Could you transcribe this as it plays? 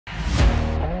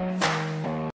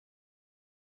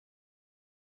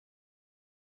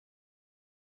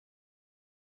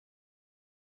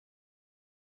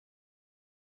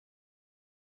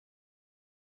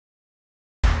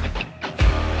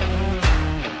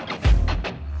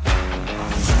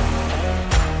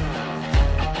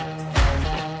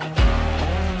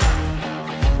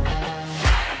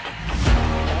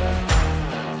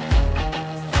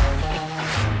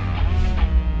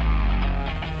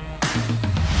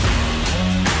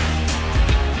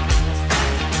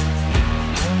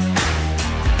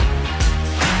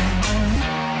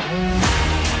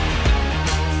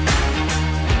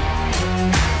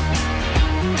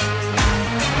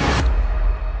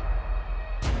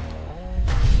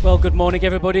Well, good morning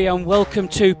everybody and welcome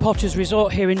to Potter's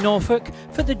Resort here in Norfolk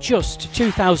for the Just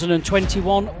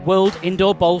 2021 World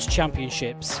Indoor Bowls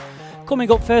Championships.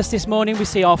 Coming up first this morning we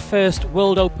see our first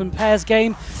World Open Pairs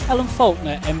game.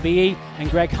 Falkner, MBE and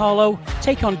Greg Harlow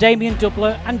take on Damien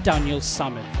Doubler and Daniel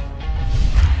Salmon.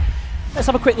 Let's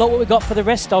have a quick look what we've got for the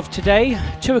rest of today.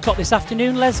 2 o'clock this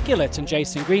afternoon, Les Gillett and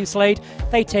Jason Greenslade.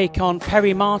 They take on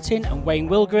Perry Martin and Wayne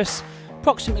Wilgris.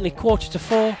 Approximately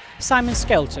 3:45, Simon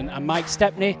Skelton and Mike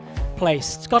Stepney play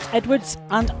Scott Edwards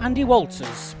and Andy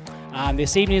Walters. And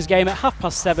this evening's game at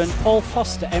 7:30, Paul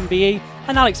Foster MBE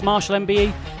and Alex Marshall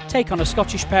MBE take on a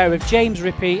Scottish pair of James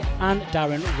Rippey and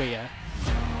Darren Weir.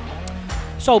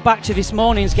 So back to this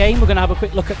morning's game, we're going to have a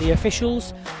quick look at the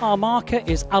officials. Our marker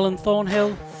is Alan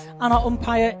Thornhill and our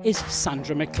umpire is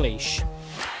Sandra McLeish.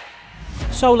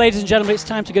 So ladies and gentlemen, it's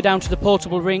time to go down to the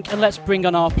portable rink and let's bring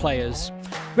on our players.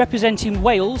 Representing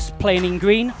Wales, playing in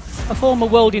green, a former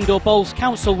World Indoor Bowls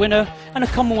Council winner and a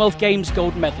Commonwealth Games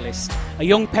gold medalist. A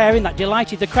young pairing that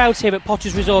delighted the crowds here at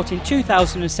Potter's Resort in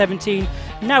 2017,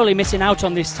 narrowly missing out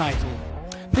on this title.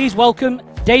 Please welcome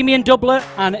Damien Doubler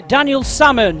and Daniel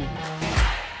Salmon.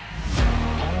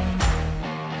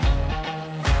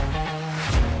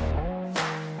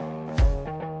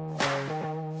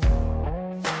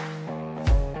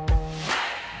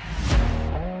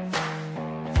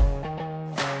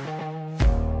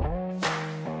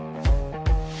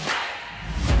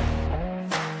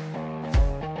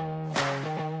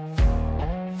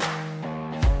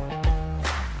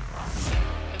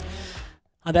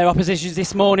 And their oppositions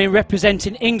this morning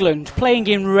representing England, playing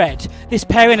in red. This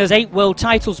pairing has 8 world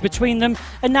titles between them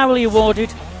and narrowly awarded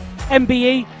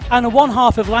MBE and one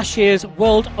half of last year's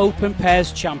World Open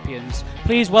Pairs champions.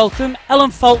 Please welcome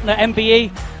Ellen Falkner MBE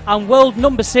and world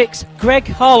number 6 Greg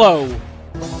Harlow.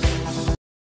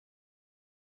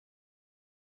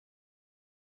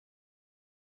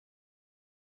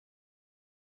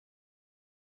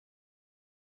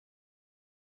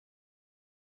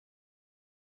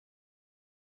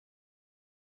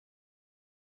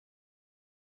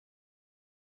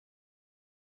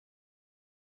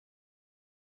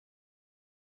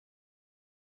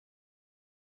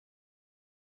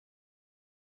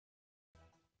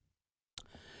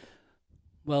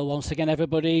 Well, once again,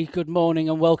 everybody, good morning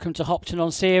and welcome to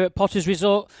Hopton-on-Sea here at Potter's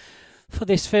Resort for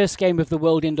this first game of the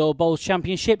World Indoor Bowls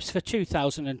Championships for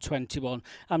 2021.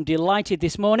 I'm delighted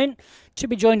this morning to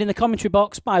be joined in the commentary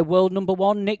box by world number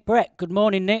 1, Nick Brett. Good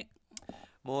morning, Nick.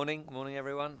 Morning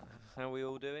everyone. How are we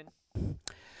all doing?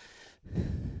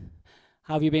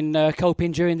 How have you been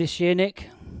coping during this year, Nick?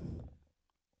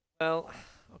 Well,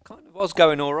 I kind of was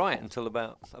going all right until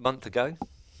about a month ago.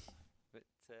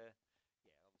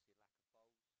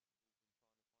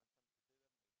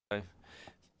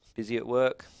 Busy at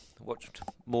work, watched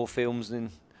more films than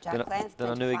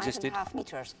I knew existed.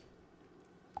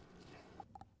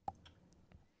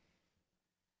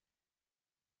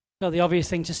 Well, the obvious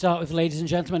thing to start with, ladies and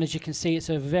gentlemen, as you can see, it's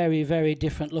a very, very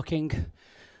different looking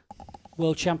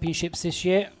World Championships this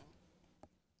year.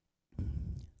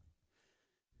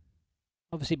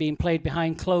 Obviously being played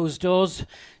behind closed doors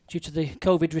due to the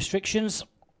COVID restrictions.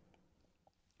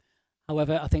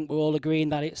 However, I think we're all agreeing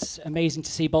that it's amazing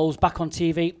to see bowls back on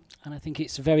TV, and I think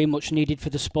it's very much needed for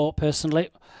the sport personally.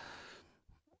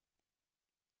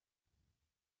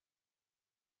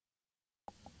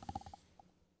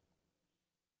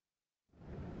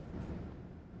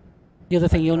 The other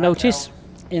thing you'll notice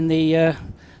in the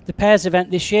pairs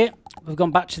event this year, we've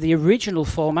gone back to the original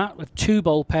format with 2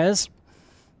 bowl pairs.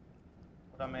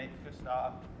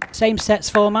 Same sets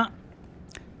format.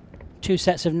 2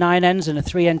 sets of 9 ends and a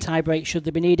 3-end tie break should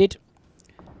they be needed.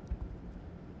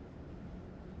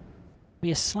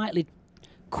 Be a slightly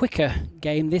quicker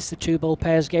game this, the 2 bowl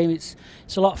pairs game. It's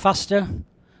a lot faster.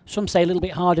 Some say a little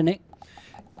bit harder, Nick.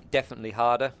 Definitely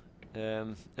harder,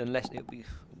 unless it'll be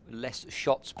less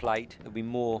shots played. There'll be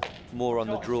more on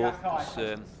the draw.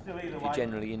 If you're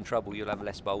generally in trouble, you'll have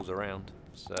less bowls around.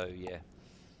 So yeah.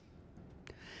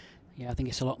 Yeah, I think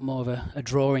it's a lot more of a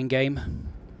drawing game.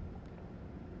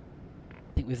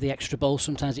 I think with the extra bowl,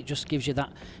 sometimes it just gives you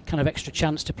that kind of extra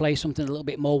chance to play something a little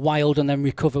bit more wild and then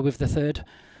recover with the 3rd.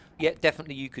 Yeah,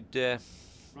 definitely you could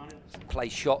play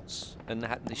shots and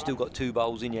you've still got 2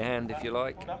 bowls in your hand if you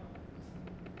like.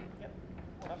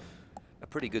 A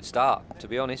pretty good start, to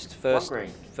be honest.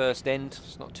 First end,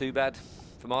 it's not too bad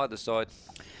from either side.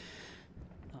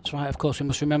 That's right, of course we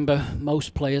must remember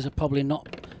most players have probably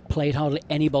not played hardly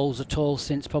any bowls at all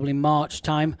since probably March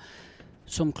time.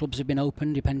 Some clubs have been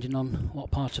open depending on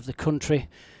what part of the country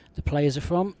the players are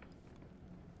from.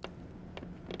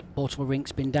 Portable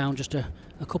rink's been down just a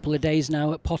couple of days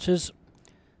now at Potters.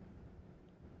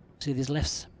 See, there's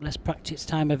less practice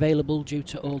time available due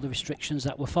to all the restrictions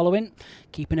that we're following,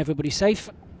 keeping everybody safe.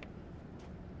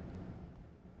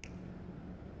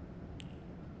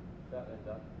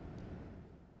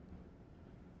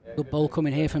 Good ball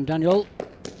coming here from Daniel.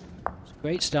 It's a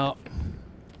great start.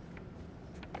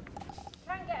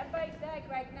 Can get them both there,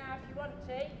 Greg, now if you want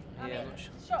to. Yeah,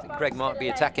 I think Greg might be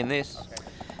attacking this. Okay.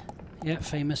 Yeah,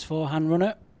 famous forehand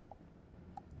runner.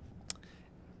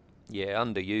 Yeah,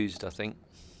 underused, I think.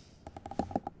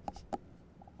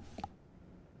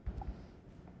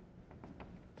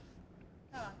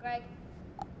 Come on, Greg.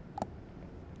 A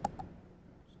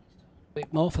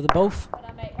bit more for the both. Well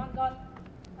done, mate. One gone.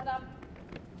 Well done.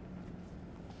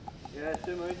 Yeah,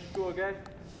 Simon, go again.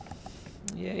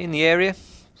 Yeah, in the area.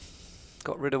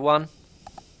 Got rid of one.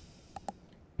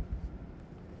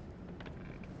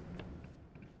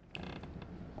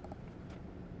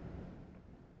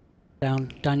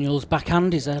 Down Daniel's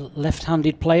backhand is a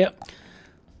left-handed player.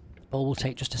 Ball will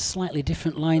take just a slightly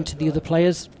different line to the other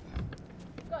players.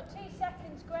 You've got 2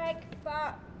 seconds, Greg,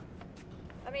 but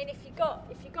I mean if you got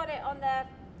it on the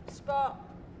spot,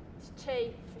 it's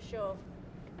 2 for sure.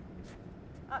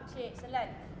 Up to you, it's a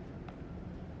length.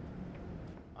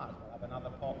 Might as well have another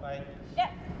pot, mate.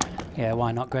 Yep. Yeah,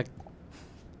 why not, Greg?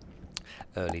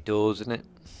 Early doors, isn't it?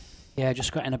 Yeah, just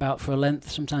scratching about for a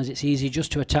length. Sometimes it's easy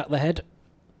just to attack the head.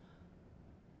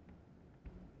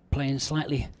 Playing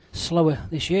slightly slower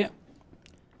this year.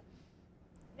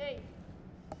 Hey.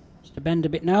 Just to bend a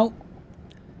bit now.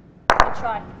 Good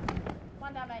try.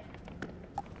 One down, mate.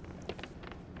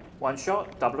 One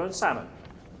shot, doubler and salmon.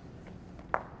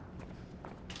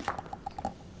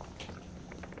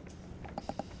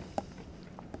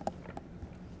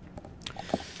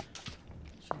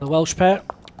 So the Welsh pair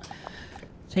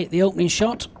take the opening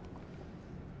shot.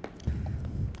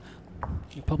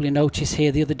 You probably notice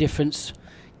here the other difference,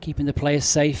 keeping the players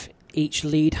safe. Each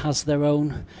lead has their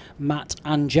own mat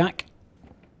and jack.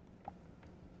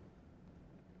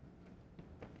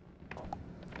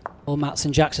 All mats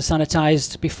and jacks are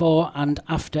sanitised before and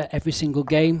after every single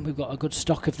game. We've got a good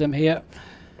stock of them here.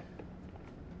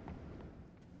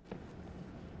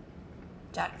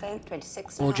 Jack then,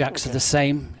 26. All jacks are the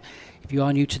same. If you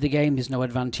are new to the game, there's no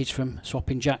advantage from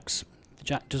swapping jacks. The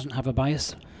jack doesn't have a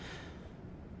bias.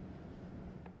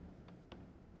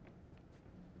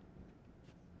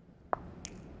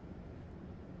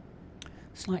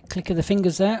 Slight click of the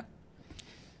fingers there.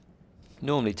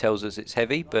 Normally tells us it's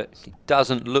heavy, but it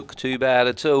doesn't look too bad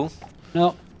at all.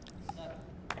 No.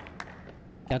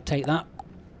 I'd take that.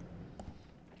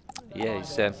 Yeah,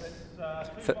 he's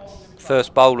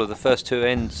first bowl of the first 2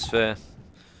 ends for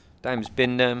Dame's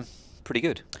been pretty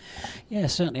good. Yeah,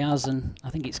 certainly has, and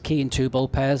I think it's key in 2-ball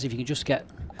pairs. If you can just get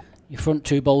your front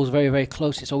 2 bowls very, very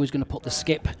close, it's always going to put the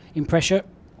skip in pressure.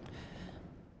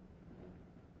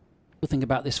 Good thing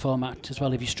about this format as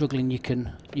well, if you're struggling, you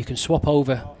can swap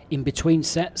over in between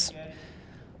sets.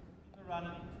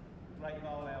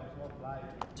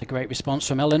 It's a great response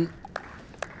from Ellen.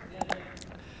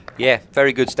 Yeah,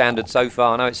 very good standard so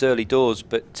far. I know it's early doors,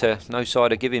 but no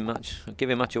side are giving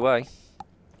much away.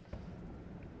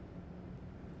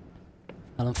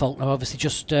 Ellen Falkner obviously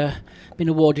just been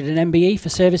awarded an MBE for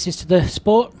services to the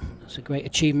sport. It's a great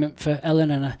achievement for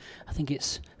Ellen, and I think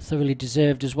it's thoroughly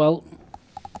deserved as well.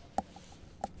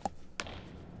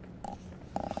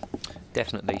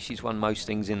 Definitely, she's won most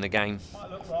things in the game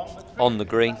on the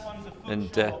green, and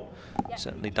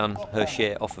certainly done her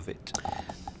share off of it.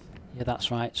 Yeah, that's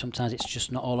right. Sometimes it's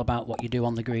just not all about what you do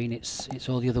on the green. It's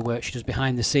all the other work she does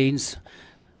behind the scenes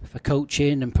for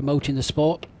coaching and promoting the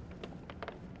sport.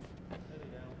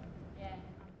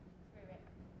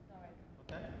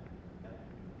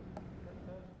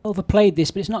 Overplayed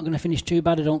this, but it's not going to finish too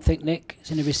bad, I don't think, Nick.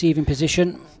 It's in a receiving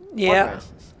position. Yeah,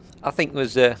 I think it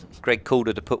was Greg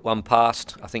Calder to put one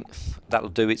past. I think that'll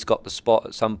do. It's got the spot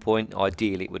at some point.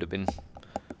 Ideally, it would have been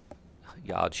a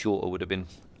yard shorter, would have been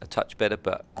a touch better,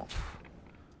 but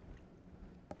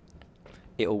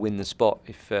it'll win the spot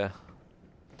if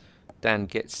Dan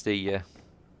gets the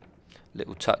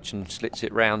little touch and slits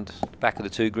it round the back of the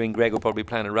 2 green. Greg will probably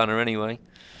plan a runner anyway.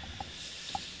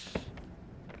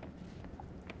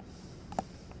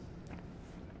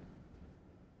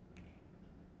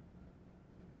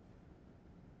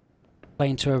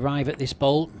 Playing to arrive at this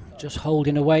bowl, just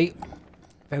holding away.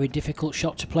 Very difficult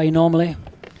shot to play normally.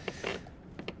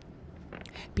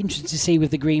 Be interesting to see with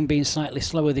the green being slightly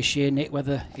slower this year, Nick,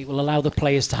 whether it will allow the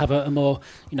players to have a more,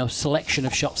 selection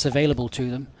of shots available to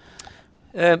them.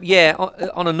 Yeah,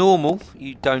 on a normal,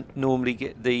 you don't normally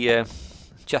get the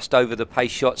just over the pace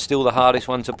shot. Still the hardest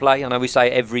one to play. I know we say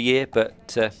it every year,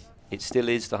 but it still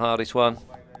is the hardest one.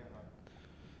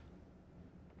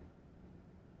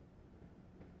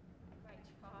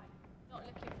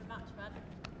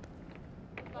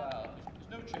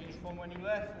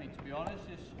 be honest.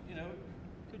 It's, you know,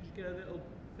 could just get a little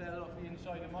bell off the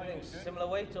inside of mine. Similar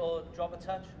weight or drop a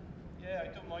touch? Yeah, I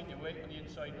don't mind your weight on the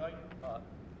inside right.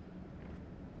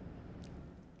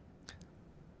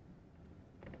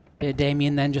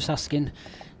 Damien then just asking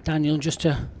Daniel just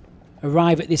to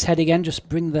arrive at this head again, just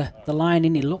bring the line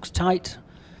in. He looks tight.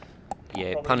 Yeah,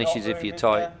 it Probably punishes not if you're room,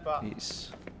 tight. is there? But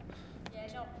It's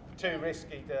Yeah, not. too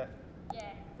risky to. Yeah.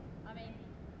 I mean,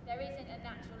 there isn't a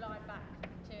natural line back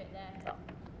to it there.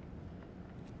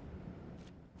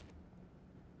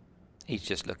 he's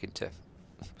just looking to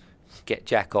get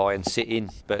jack eye and sit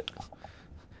in, but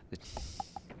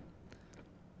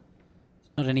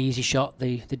Not an easy shot.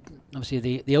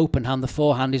 Obviously the open hand, the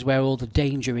forehand is where all the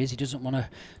danger is. He doesn't want to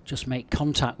just make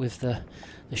contact with the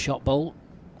shot bowl.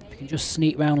 He can just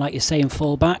sneak round, like you say, and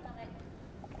fall back.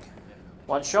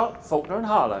 One shot, Falkner and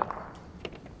Harlow.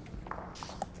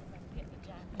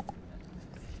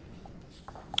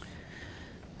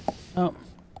 Oh,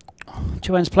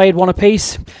 two ends played, one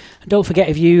apiece. And don't forget,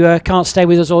 if you can't stay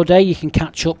with us all day, you can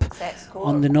catch up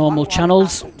on the normal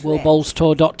channels,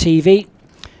 worldbowlstour.tv,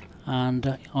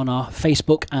 and on our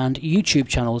Facebook and YouTube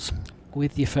channels,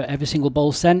 with you for every single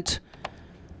bowl sent.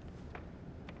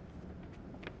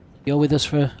 You're with us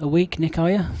for a week, Nick, are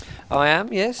you? I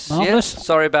am, yes. Marvellous. Yes.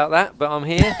 Sorry about that, but I'm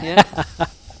here. Yeah.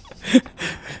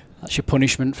 That's your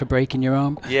punishment for breaking your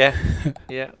arm. Yeah.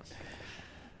 Yeah.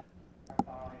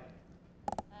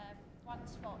 One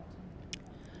spot.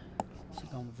 It's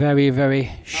gone very,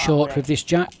 very short with this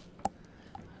jack.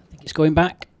 I think it's going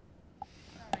back.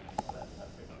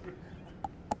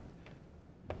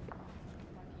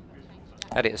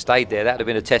 Had it stayed there, that'd have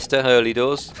been a tester, early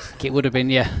doors. It would have been,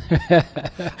 yeah. I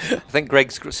think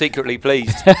Greg's secretly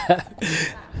pleased.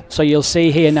 So you'll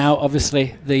see here now,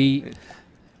 obviously, the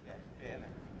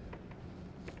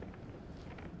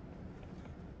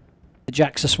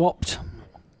jacks are swapped.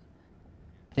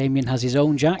 Damien has his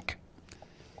own jack.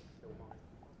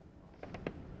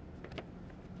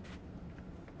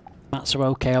 Mats are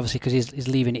okay, obviously, because he's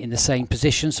leaving it in the same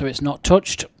position, so it's not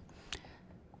touched.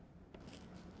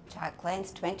 Jack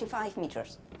length 25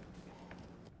 meters.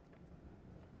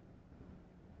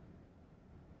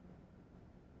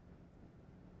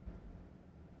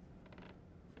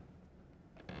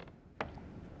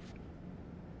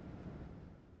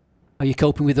 Are you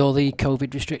coping with all the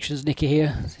COVID restrictions, Nicky,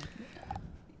 here?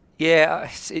 Yeah,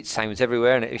 it's same as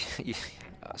everywhere, and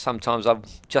sometimes I'm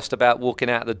just about walking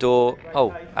out the door.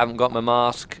 Oh, I haven't got my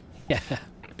mask. Yeah.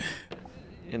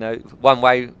 You know, one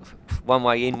way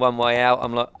in, one way out.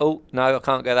 I'm like, oh no, I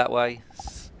can't go that way.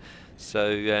 So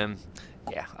yeah,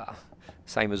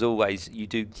 same as always. You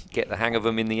do get the hang of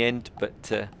them in the end,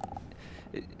 but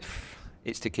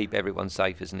it's to keep everyone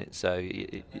safe, isn't it? So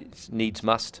it's needs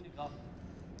must.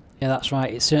 Yeah, that's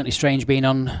right. It's certainly strange being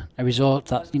on a resort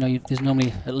that, you know, there's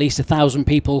normally at least 1,000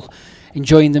 people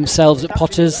enjoying themselves at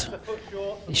Potters.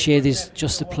 This year there's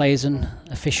just the players and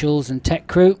officials and tech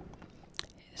crew.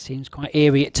 It seems quite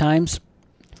eerie at times.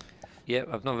 Yeah,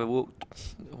 I've never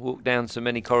walked down so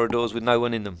many corridors with no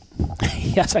one in them.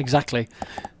 Yes, exactly.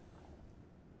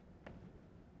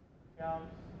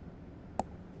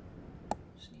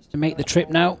 Just needs to make the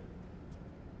trip now.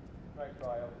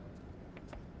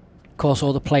 Of course,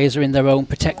 all the players are in their own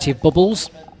protective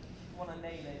bubbles.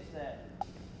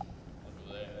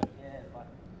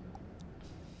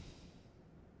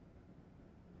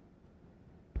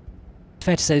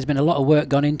 Fair to say there's been a lot of work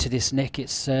gone into this, Nick.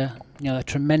 It's you know, a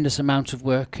tremendous amount of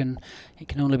work, and it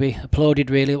can only be applauded,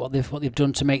 really, what they've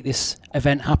done to make this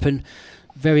event happen.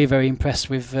 Very, very impressed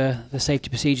with the safety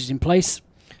procedures in place.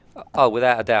 Oh,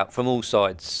 without a doubt, from all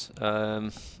sides.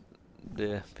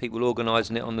 The people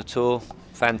organising it on the tour,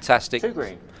 fantastic. 2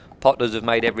 green. Potters have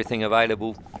made everything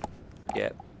available.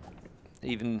 Yeah,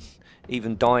 even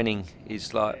dining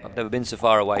is like, I've never been so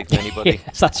far away from anybody.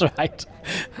 Yes, that's right.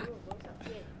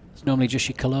 It's normally just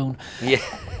your cologne. Yeah,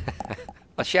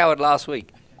 I showered last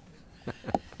week.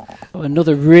 Oh,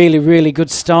 another really, really good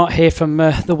start here from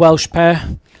the Welsh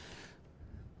pair.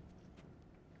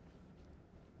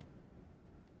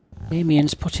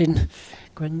 Damien's putting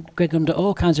Greg under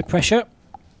all kinds of pressure.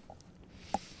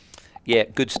 Yeah,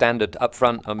 good standard up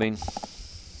front. I mean,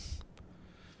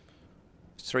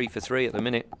 3 for 3 at the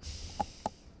minute.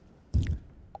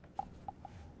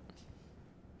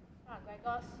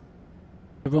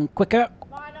 Run quicker.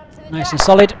 Line onto the Nice jack. and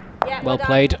solid. Yeah, Well done.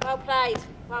 played. Well played.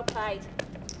 Well played.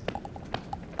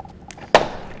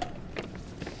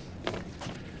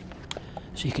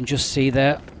 So you can just see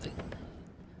there,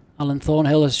 Alan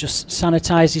Thornhill has just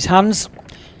sanitised his hands.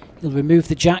 He'll remove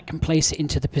the jack and place it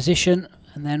into the position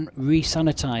and then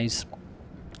re-sanitise.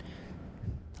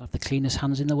 He'll have the cleanest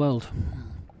hands in the world.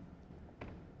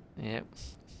 Yeah.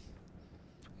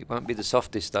 It won't be the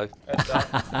softest though. Head down.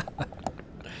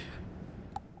 As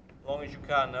long as you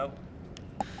can now.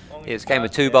 Yeah, it's a game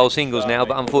of 2-bowl singles now,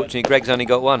 but unfortunately Greg's only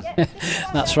got one.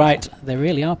 That's right. They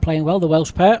really are playing well, the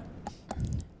Welsh pair.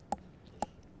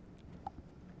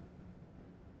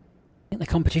 I think the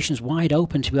competition's wide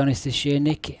open, to be honest, this year,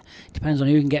 Nick. It depends on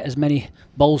who can get as many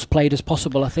bowls played as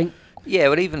possible, I think. Yeah,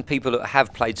 well, even people that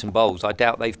have played some bowls, I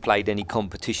doubt they've played any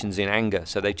competitions in anger,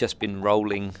 so they've just been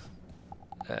rolling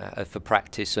for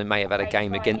practice. So they may have had a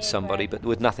game against somebody, but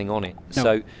with nothing on it. No.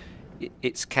 So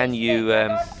it's can you...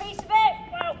 Piece of it.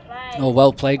 Well played. Oh,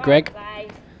 well played, Greg. Well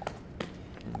played.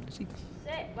 Sit.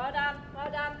 Well done.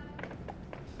 Well done.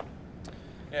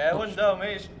 Yeah, one down,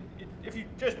 mate. If you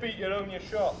just beat your own, you're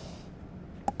shot.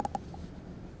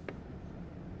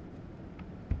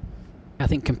 I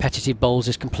think competitive bowls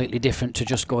is completely different to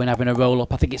just going having a roll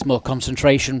up. I think it's more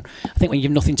concentration. I think when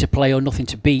you've nothing to play or nothing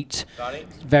to beat,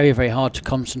 it's very, very hard to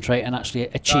concentrate and actually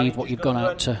achieve what you've gone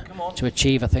out to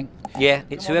achieve, I think. Yeah,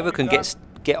 it's whoever can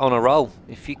get on a roll.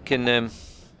 If you can...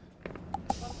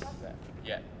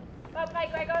 Yeah. Well played,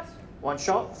 Gregos. One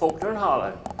shot, Falkner and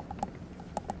Harlow.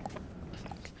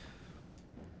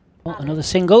 Oh, another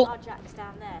single. Our Jack's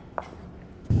down there.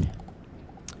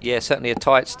 Yeah, certainly a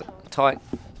tight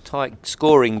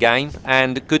scoring game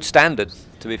and good standard,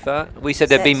 to be fair. We said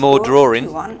there'd be more drawing.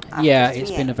 Yeah,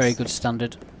 it's been a very good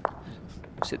standard.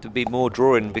 We said there'd be more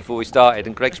drawing before we started,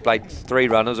 and Greg's played 3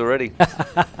 runners already.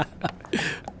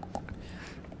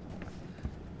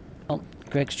 Well,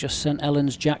 Greg's just sent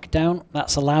Ellen's Jack down.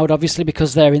 That's allowed, obviously,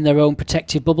 because they're in their own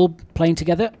protective bubble playing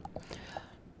together.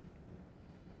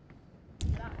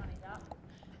 That one is up.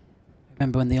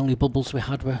 Remember when the only bubbles we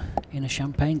had were in a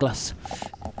champagne glass?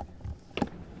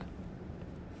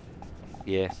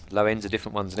 Yeah, low ends are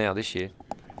different ones now this year.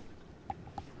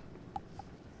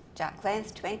 Jack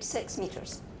length 26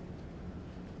 metres.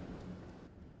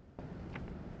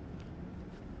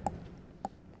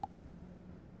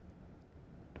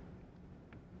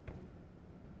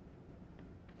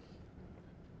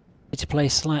 To play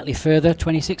slightly further,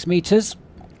 26 metres.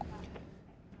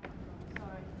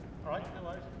 All right, no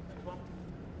worries. Next one.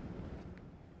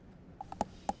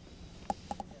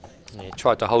 Yeah,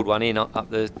 tried to hold one in up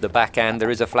the backhand.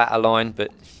 There is a flatter line,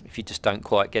 but if you just don't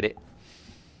quite get it.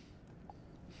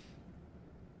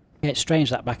 Yeah, it's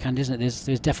strange, that backhand, isn't it?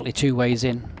 There's definitely 2 ways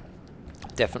in.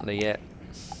 Definitely, yeah.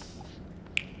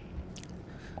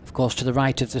 Of course, to the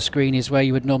right of the screen is where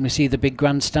you would normally see the big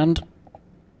grandstand.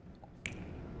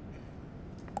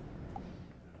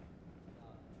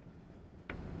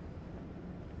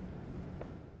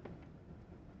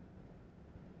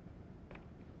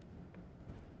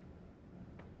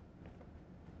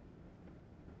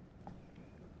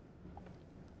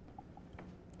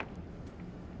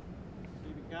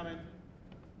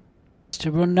 To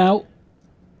run now.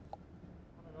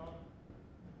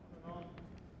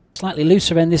 Slightly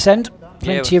looser end this end.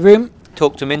 Plenty of room.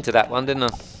 Talked him into that one, didn't I?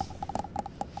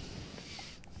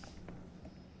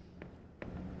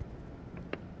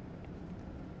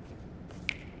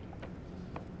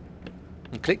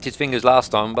 He clicked his fingers last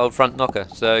time, bowled front knocker,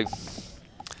 so...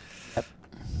 Yep.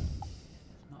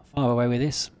 Not far away with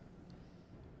this.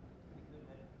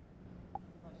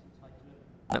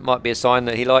 That might be a sign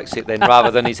that he likes it then, rather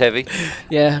than he's heavy.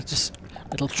 Yeah, just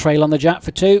a little trail on the Jack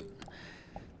for 2.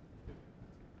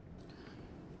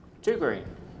 2 green.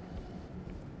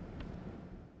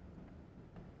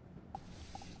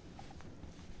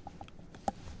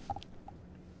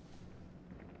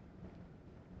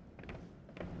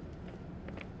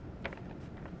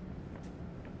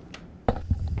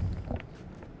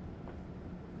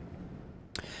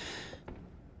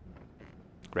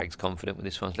 Greg's confident with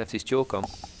this one. He's left his chalk on.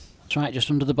 That's right,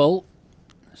 just under the bowl.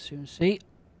 Soon see.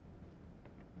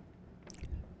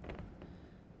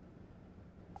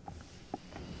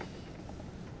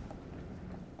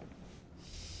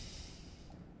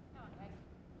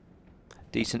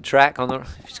 Decent track on the...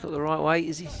 If he's got the right weight,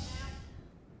 is he?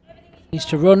 Needs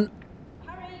to run.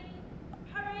 Hurry.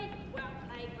 Hurry. Well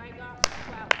played, Gregos.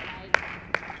 Well played.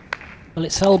 Well,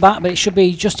 it's held back, but it should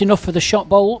be just enough for the shot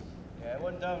bowl. Yeah,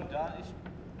 one down, Dan.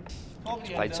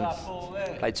 It's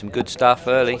Played some good stuff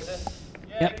early.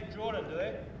 Yeah, Yep. you can draw them, do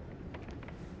they?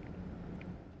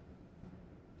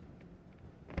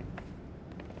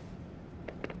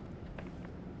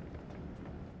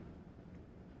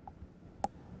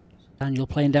 Daniel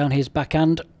playing down his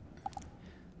backhand.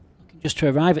 Looking just to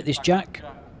arrive at this Jack.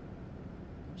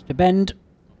 Wants to bend.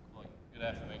 Good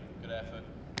effort, mate. Good effort.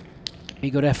 Be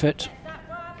good effort. That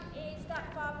one is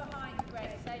that far behind,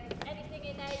 Greg. So anything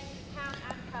in there you can count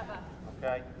and cover.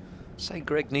 Okay. Say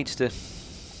Greg needs to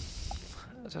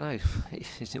don't know.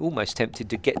 He's almost tempted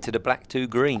to get to the black 2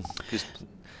 green because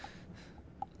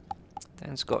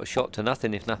Dan's got a shot to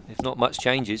nothing if not much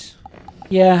changes.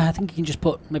 Yeah, I think he can just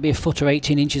put maybe a foot or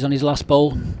 18 inches on his last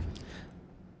bowl.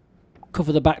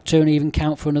 Cover the back 2 and even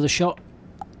count for another shot.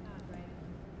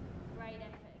 Great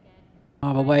effort again.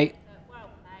 Have a wait. Well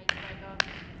played, Gregor.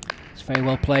 It's very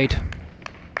well played.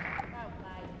 Well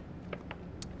played.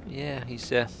 Yeah, he's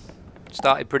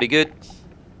started pretty good.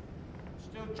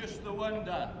 Still just the one,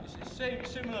 Dan. It's the same,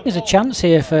 similar There's a ball. chance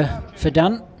here for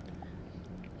Dan.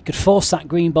 He could force that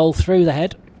green ball through the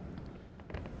head.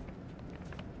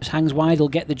 Just hangs wide, he'll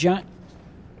get the jack.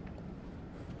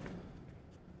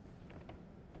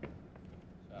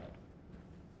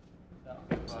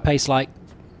 Pace like.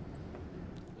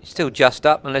 He's still just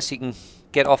up unless he can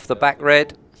get off the back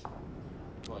red.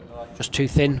 Just too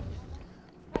thin.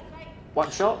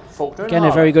 One shot, Falkner. Again,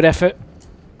 a very good effort.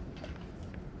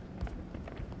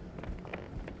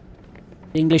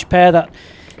 The English pair that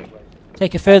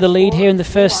take a further lead here in the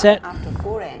first set. After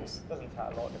 4 ends.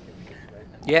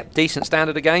 Yep, decent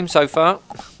standard of game so far.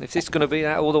 If this is going to be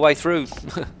that all the way through,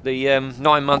 the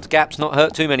 9-month gap's not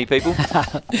hurt too many people.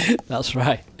 That's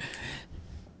right.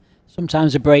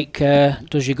 Sometimes a break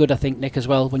does you good, I think, Nick, as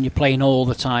well. When you're playing all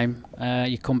the time,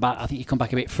 you come back. I think you come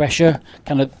back a bit fresher.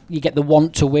 Kind of, you get the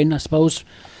want to win, I suppose.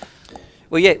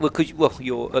 Well, yeah, well,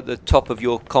 you're at the top of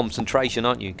your concentration,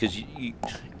 aren't you? Because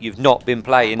you've not been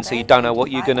playing, so you don't know what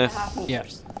you're going to... Yeah.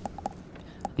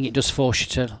 I think it does force you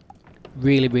to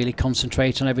really, really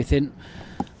concentrate on everything.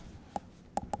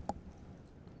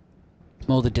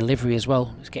 More the delivery as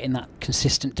well. It's getting that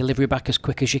consistent delivery back as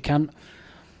quick as you can.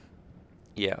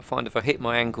 Yeah, I find if I hit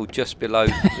my ankle just below,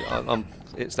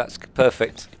 that's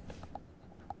perfect.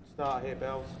 Start here,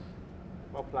 Bells.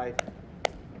 Well played.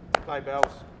 Play,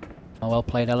 Bells. Oh, well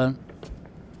played, Ellen.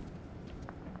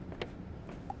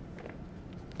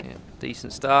 Yeah,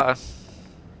 decent starter.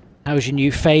 How's your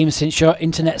new fame since your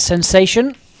internet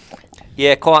sensation?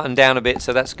 Yeah, quietened down a bit,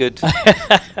 so that's good.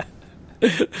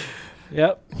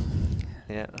 Yep.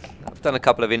 Yeah, I've done a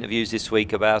couple of interviews this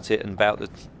week about it and about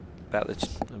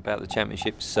the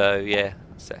championships. So yeah,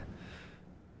 so.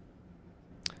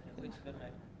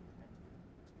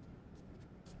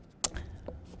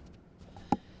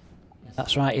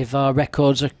 That's right, if our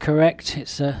records are correct,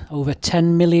 it's over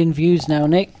 10 million views now,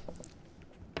 Nick.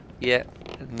 Yeah,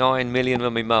 9 million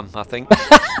with my mum, I think.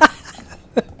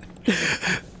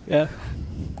 Yeah.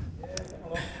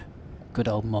 Good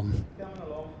old mum.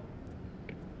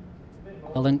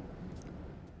 Ellen.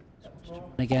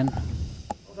 Again.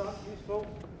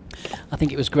 I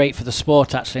think it was great for the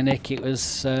sport, actually, Nick. It was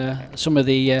some of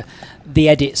the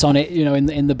edits on it, you know,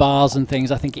 in the bars and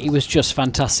things. I think it was just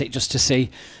fantastic just to see,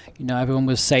 you know, everyone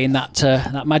was saying that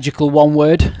that magical one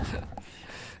word.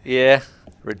 Yeah,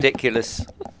 ridiculous.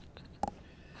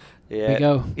 Yeah. There we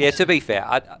go. Yeah, to be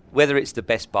fair, whether it's the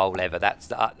best bowl ever,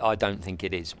 I don't think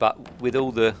it is. But with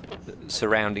all the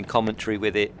surrounding commentary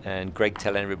with it, and Greg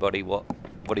telling everybody what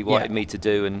he wanted me to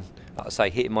do, and like I say,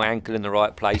 hitting my ankle in the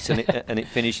right place and it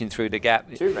finishing through the gap,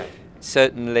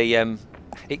 certainly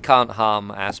it can't harm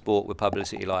our sport with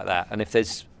publicity like that. And if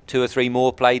there's 2 or 3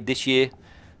 more played this year,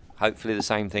 hopefully the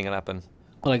same thing will happen.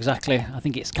 Well, exactly. I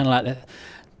think it's kind of like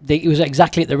it was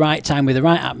exactly at the right time with the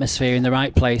right atmosphere in the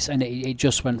right place, and it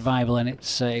just went viral, and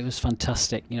it was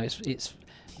fantastic. You know, it's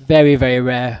very, very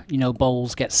rare, you know,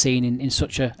 bowls get seen in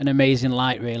such an amazing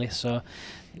light, really. So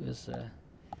it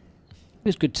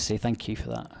was good to see. Thank you for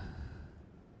that.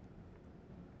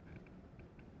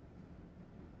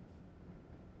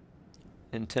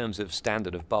 In terms of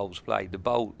standard of bowls played,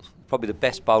 probably the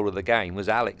best bowl of the game was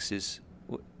Alex's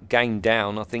game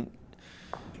down, I think,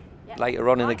 later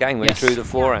on in the game when he threw the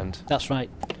forehand. That's right.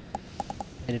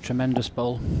 Made a tremendous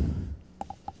bowl.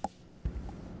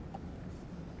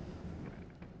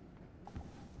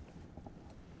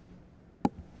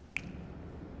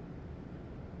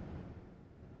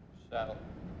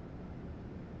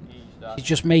 He's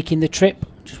just making the trip.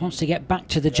 Just wants to get back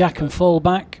to the jack and fall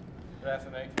back.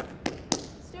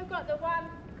 Still got the one,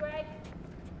 Greg.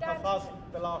 How far's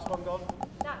the last one gone?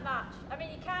 That much. I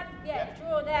mean, you can,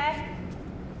 draw there.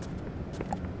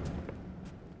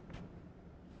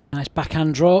 Nice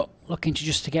backhand draw. Looking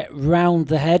to get round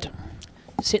the head.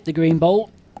 Sit the green bowl.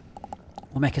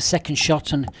 We'll make a second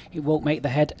shot and it won't make the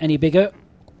head any bigger.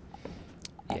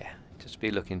 Yeah, just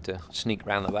be looking to sneak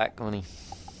round the back, won't he?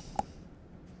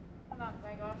 Come on,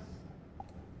 Gregor.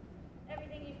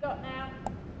 Everything you've got now.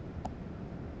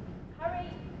 Hurry,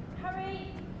 hurry.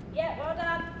 Yeah, well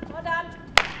done, well done.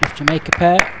 Have to make a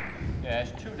pair. Yeah,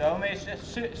 it's 2 down, mate.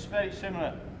 It's very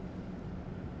similar.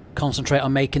 concentrate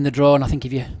on making the draw, and I think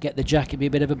if you get the jack, it'd be a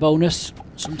bit of a bonus.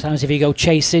 Sometimes if you go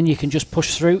chasing, you can just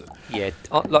push through. Yeah,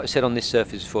 like I said on this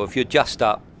surface before, if you're just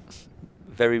up,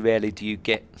 very rarely do you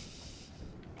get,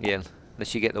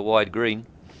 unless you get the wide green.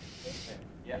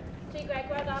 Yeah. Greg,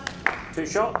 well done. 2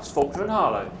 shots, Falkner and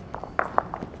Harlow.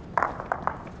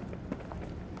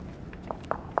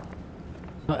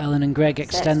 So Ellen and Greg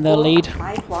extend their lead.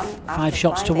 5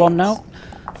 shots to 1 now.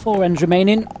 4 ends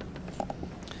remaining.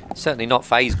 Certainly not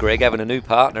phased Greg having a new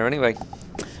partner anyway.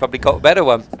 Probably got a better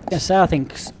one. Yes, I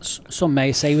think some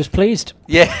may say he was pleased.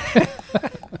 Yeah,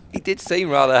 he did seem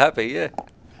rather happy, yeah.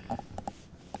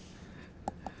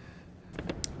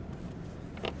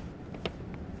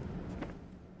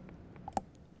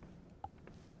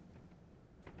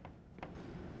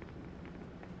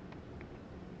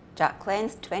 Jack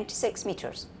length 26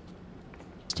 metres.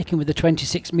 Sticking with the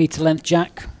 26 metre length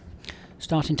jack.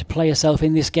 Starting to play herself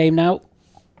in this game now.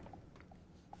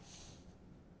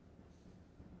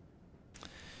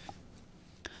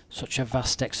 Such a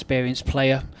vast, experienced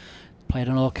player. Played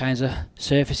on all kinds of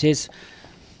surfaces.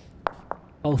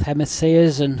 Both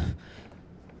hemispheres, and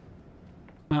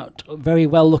very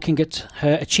well looking at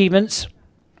her achievements.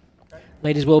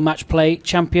 Ladies World Match Play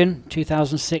Champion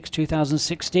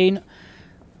 2006-2016.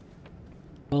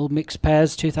 World Mixed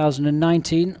Pairs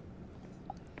 2019.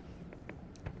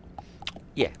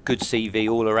 Yeah, good CV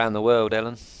all around the world,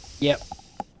 Ellen. Yep.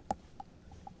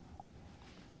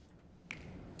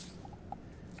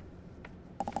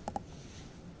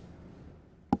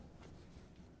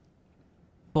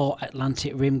 Four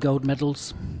Atlantic Rim gold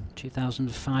medals,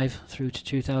 2005 through to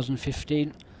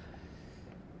 2015.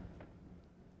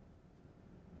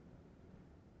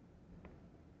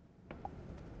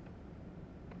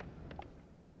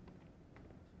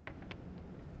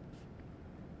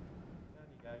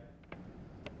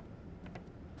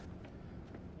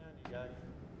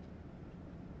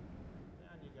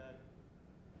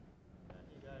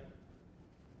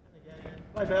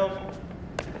 Play bells.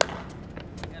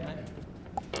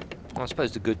 I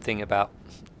suppose the good thing about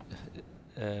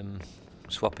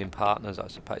swapping partners, I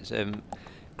suppose,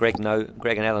 Greg and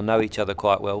Ellen know each other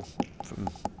quite well from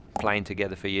playing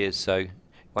together for years, so it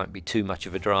won't be too much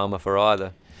of a drama for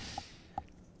either.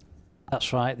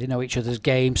 That's right, they know each other's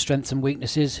game, strengths and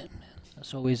weaknesses.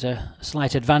 That's always a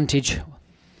slight advantage.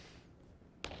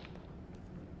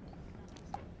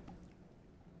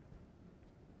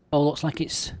 Oh, looks like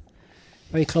it's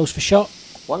very close for shot.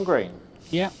 1 green.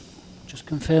 Yeah, just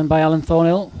confirmed by Alan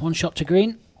Thornhill. 1 shot to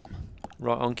green.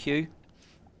 Right on cue.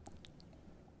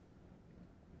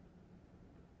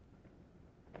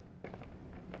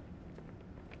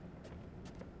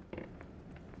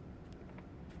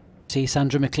 See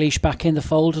Sandra McLeish back in the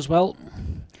fold as well.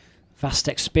 Vast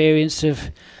experience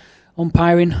of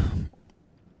umpiring.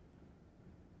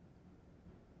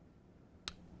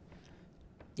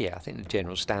 Yeah, I think the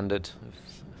general standard of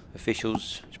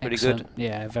officials is pretty Excellent. good.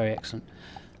 Yeah, very excellent.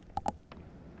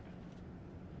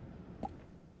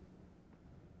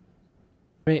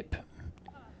 Rip.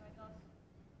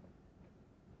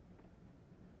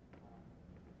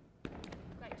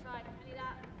 Great try. Only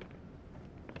that.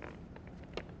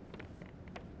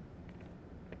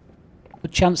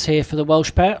 Good chance here for the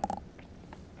Welsh pair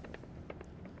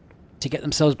to get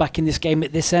themselves back in this game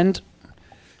at this end.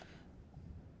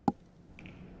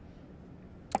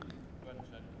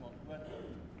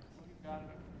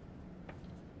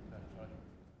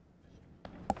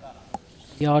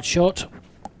 Yard short.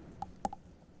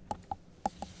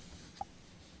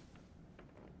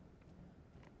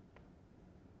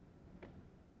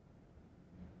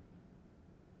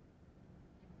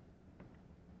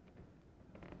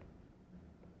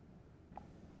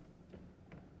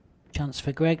 Chance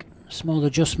for Greg. Small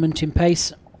adjustment in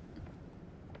pace.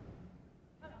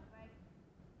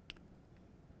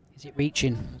 Is it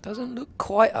reaching? Doesn't look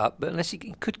quite up, but unless he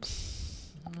could...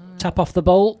 Tap off the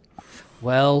bowl.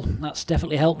 Well, that's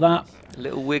definitely helped that. A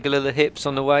little wiggle of the hips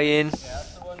on the way in.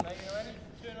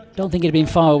 Don't think it'd been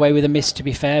far away with a miss, to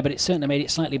be fair, but it certainly made it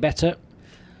slightly better.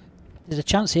 There's a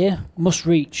chance here. Must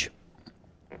reach.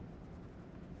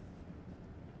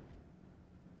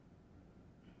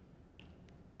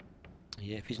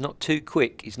 Yeah, if he's not too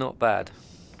quick, he's not bad.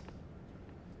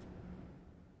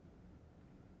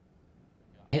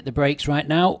 Hit the brakes right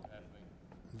now.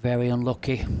 Very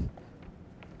unlucky.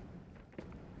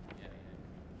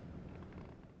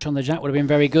 On the jack would have been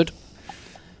very good.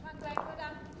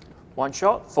 1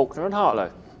 shot, Falkner and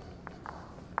Harlow.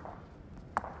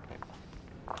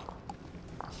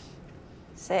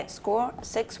 Set score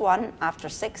 6-1 after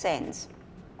 6 ends.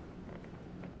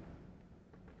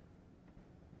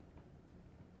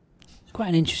 It's quite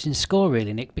an interesting score,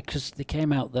 really, Nick, because they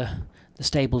came out the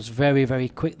stables very, very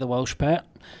quick, the Welsh pair.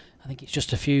 I think it's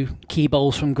just a few key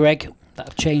bowls from Greg that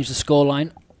have changed the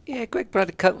scoreline. Yeah, Greg had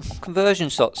a conversion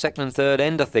shot, second and third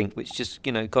end, I think, which just,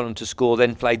 you know, got him to score,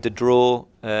 then played the draw.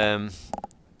 Dan's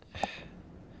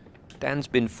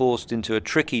been forced into a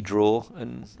tricky draw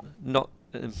and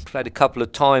played a couple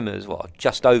of timers,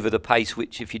 just over the pace,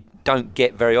 which if you don't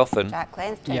get very often, Jack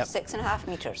length, 26.5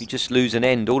 metres. you just lose an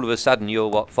end. All of a sudden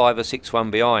you're, 5 or 6-1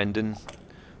 behind and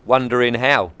wondering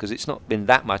how, because it's not been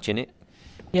that much in it.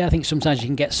 Yeah, I think sometimes you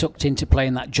can get sucked into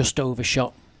playing that just over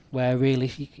shot, where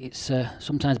really it's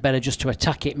sometimes better just to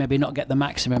attack it, maybe not get the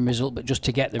maximum result, but just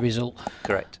to get the result.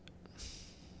 Correct.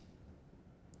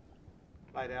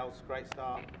 Played Els, great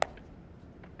start.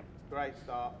 Great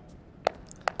start.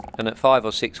 And at 5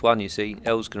 or 6-1, you see,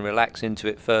 Els can relax into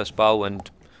it first bowl and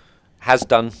has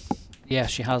done. Yeah,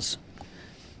 she has.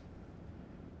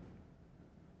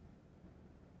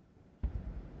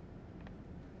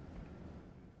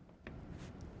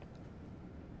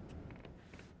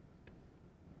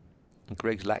 And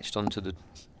Greg's latched onto the,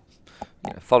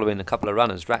 following a couple of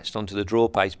runners, latched onto the draw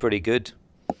pace pretty good.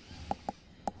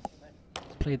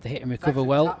 Played the hit and recover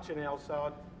well. Touch on the Els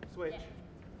side. Switch.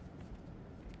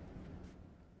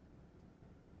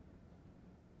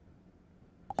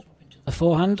 The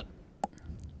forehand.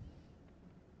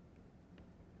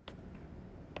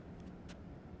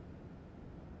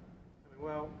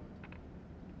 Well.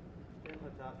 Gentle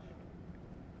touch.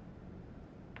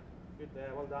 Good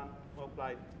there, well done. Well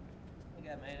played.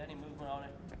 Again, mate, any movement on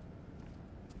it.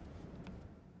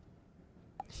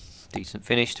 Decent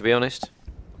finish, to be honest.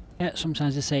 Yeah,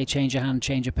 sometimes they say change your hand,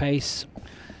 change your pace.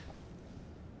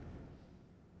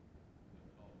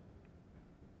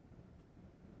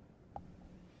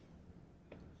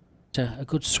 A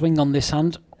good swing on this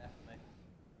hand.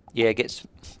 Yeah, it gets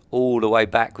all the way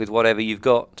back with whatever you've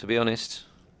got, to be honest.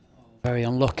 Very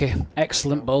unlucky.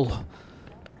 Excellent bowl.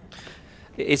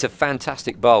 It is a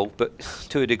fantastic bowl, but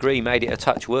to a degree made it a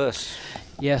touch worse.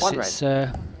 Yes, One it's...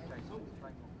 yeah,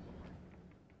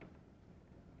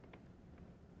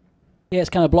 it's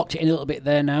kind of blocked it in a little bit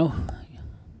there now.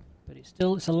 But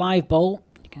it's a live bowl.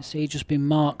 You can see just been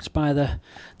marked by the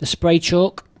spray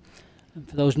chalk. And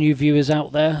for those new viewers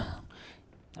out there,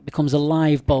 that becomes a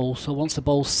live bowl. So once the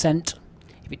bowl's sent,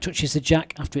 if it touches the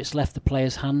jack after it's left the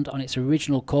player's hand on its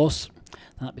original course,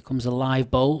 then that becomes a live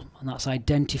bowl, and that's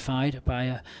identified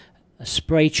by a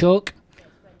spray chalk.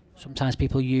 Sometimes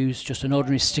people use just an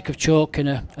ordinary stick of chalk in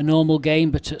a normal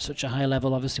game, but at such a high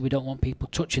level, obviously we don't want people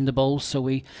touching the bowls, so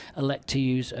we elect to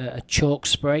use a chalk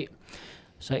spray.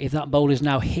 So if that bowl is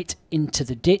now hit into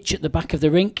the ditch at the back of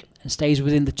the rink and stays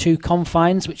within the two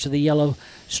confines, which are the yellow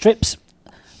strips,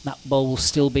 that bowl will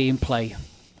still be in play.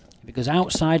 If it goes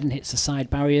outside and hits the side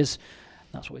barriers,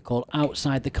 that's what we call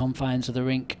outside the confines of the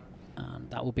rink, and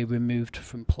that will be removed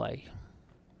from play.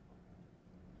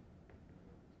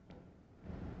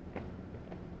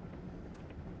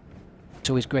 It's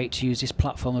always great to use this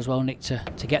platform as well, Nick, to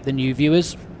get the new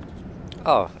viewers.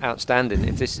 Oh, outstanding!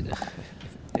 If this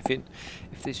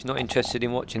is not interested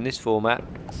in watching this format,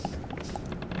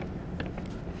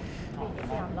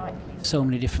 so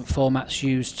many different formats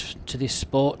used to this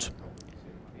sport,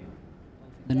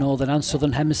 the northern and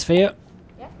southern hemisphere.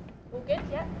 Yeah, all good,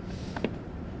 yeah.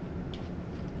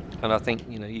 and I think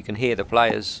you can hear the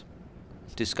players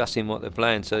discussing what they're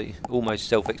playing, so almost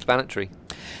self-explanatory.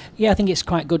 Yeah, I think it's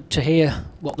quite good to hear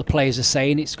what the players are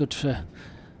saying. It's good for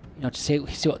to see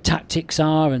what tactics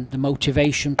are and the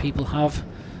motivation people have.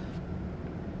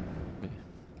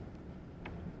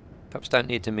 Perhaps don't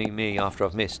need to meet me after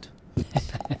I've missed. I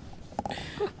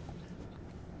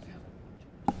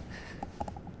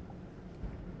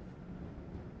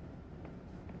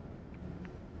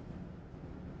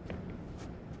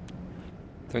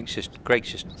think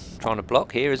Greg's just trying to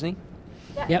block here, isn't he?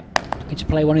 Yep, looking to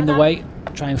play one in the way,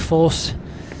 try and force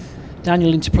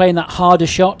Daniel into playing that harder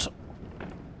shot.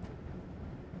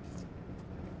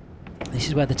 This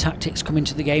is where the tactics come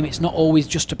into the game. It's not always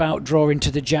just about drawing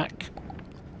to the jack.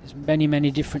 There's many,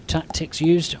 many different tactics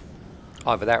used.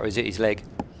 Either that or is it his leg?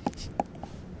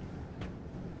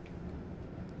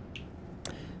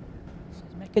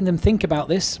 Making them think about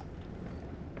this.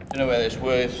 I don't know whether it's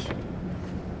worth.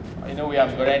 I know we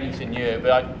haven't got anything here,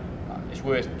 but it's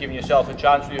worth giving yourself a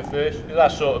chance with your first, because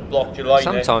that sort of blocked your line.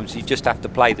 Sometimes you just have to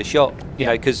play the shot, you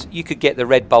know, because you could get the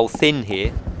red bowl thin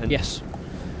here. And yes.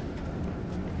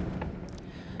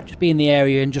 Just be in the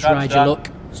area and just ride your luck.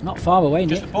 It's not far away,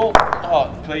 just Nick. the ball.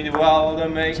 Oh, played it well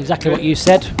done, mate. It's exactly what you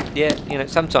said. Yeah,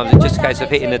 sometimes it's just a case of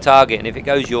hitting the target, and if it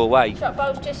goes your way. Shot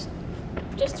bowl's just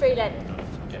 3 length.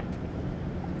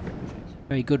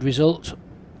 Very good result.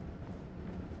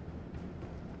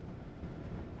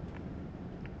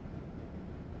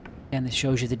 And this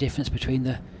shows you the difference between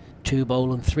the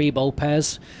 2-bowl and 3-bowl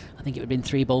pairs. I think it would have been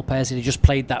 3-bowl pairs if he just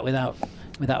played that without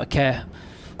a care.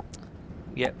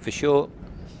 Yeah, for sure.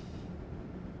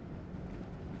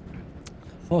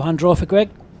 Forehand draw for Greg.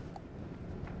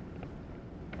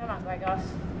 Come on, Gregos.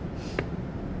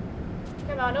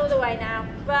 Come on, all the way now.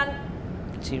 Run.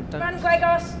 Run,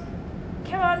 Gregos.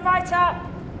 Come on, right up.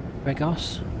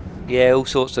 Gregos. Yeah, all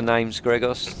sorts of names,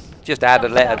 Gregos. Just add a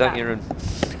letter, don't you? And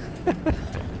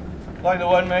Like the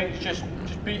one, mate, it's just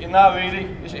beating that really.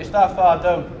 It's that far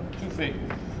down, 2 feet.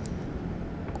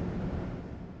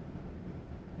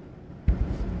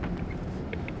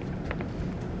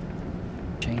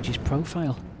 Change his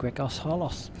profile. Gregos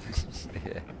Harlow.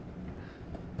 yeah.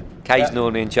 Kay's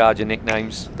normally in charge of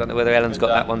nicknames. Don't know whether Ellen's got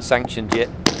that one sanctioned yet.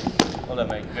 Well done,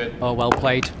 mate, good. Oh, well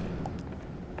played.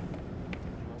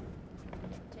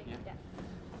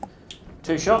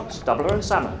 2 shots, doubler and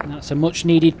salmon. And that's a much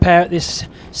needed pair at this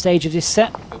stage of this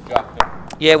set. Good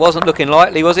crack. Yeah, it wasn't looking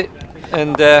likely, was it?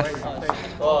 And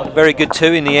very good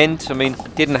too in the end. I mean,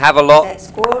 didn't have a lot. Set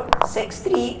score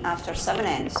 6-3 after 7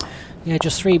 ends. Yeah,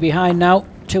 just 3 behind now.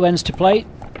 2 ends to play.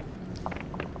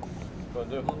 Go on,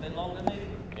 do.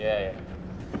 Yeah.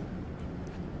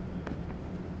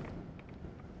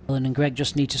 Ellen and Greg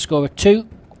just need to score a 2.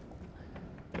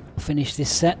 We'll finish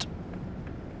this set.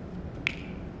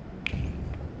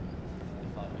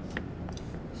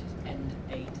 This is end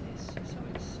 8, this, so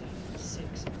it's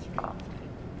 6-3.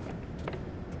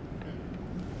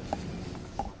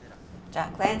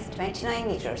 Jack length 29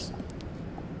 metres.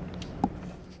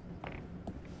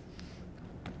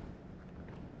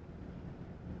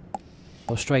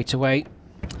 So straight away,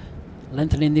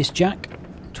 lengthening this jack,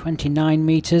 29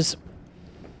 metres.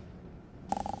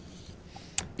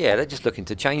 Yeah, they're just looking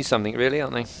to change something really,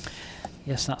 aren't they?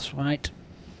 Yes, that's right.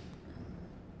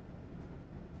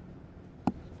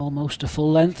 Almost a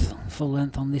full length. Full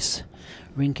length on this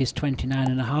rink is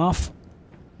 29.5.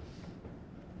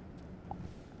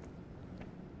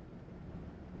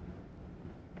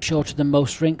 Shorter than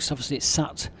most rinks. Obviously it's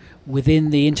sat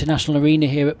within the international arena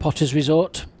here at Potter's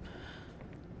Resort.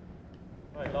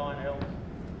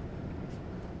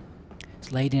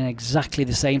 It's laid in exactly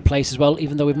the same place as well,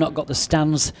 even though we've not got the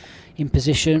stands in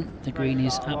position. The green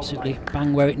is absolutely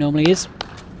bang where it normally is.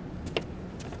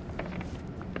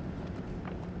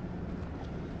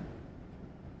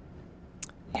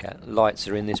 Yeah, lights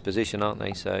are in this position, aren't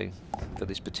they? So for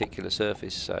this particular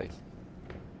surface, so.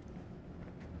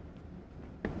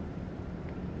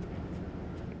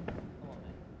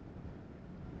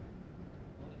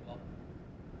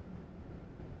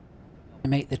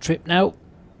 Make the trip now.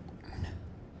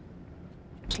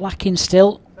 It's lacking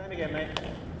still. Same again, mate.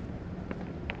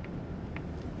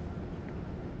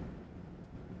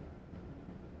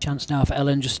 Chance now for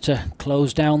Ellen just to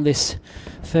close down this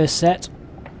first set.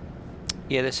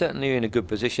 Yeah, they're certainly in a good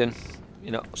position.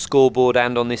 You know, scoreboard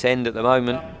and on this end at the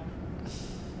moment.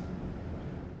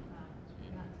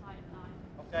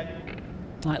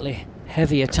 Slightly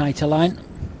heavier, tighter line.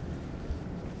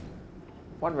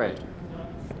 1 red.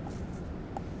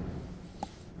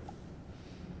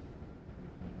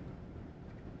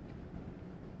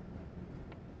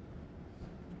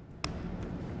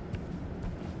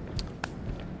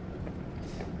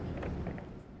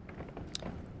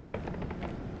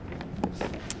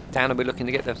 Dan will be looking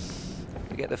to get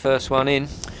the first one in.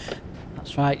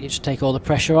 That's right, you just take all the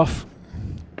pressure off.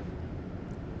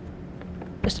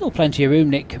 There's still plenty of room,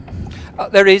 Nick.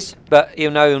 There is, but he'll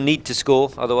know he'll need to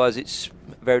score, otherwise it's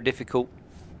very difficult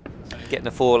getting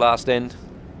the 4 last end.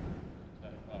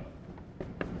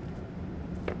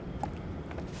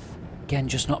 Again,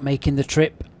 just not making the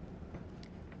trip.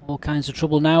 All kinds of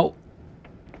trouble now.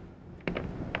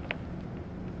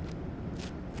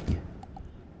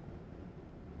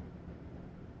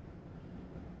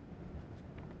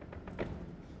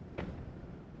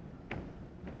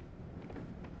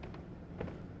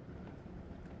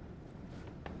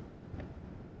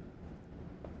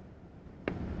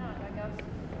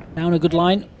 Down a good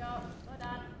line.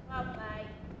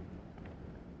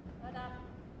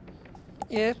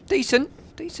 Yeah, decent,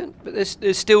 but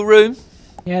there's still room.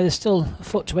 Yeah, there's still a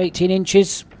foot to 18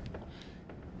 inches.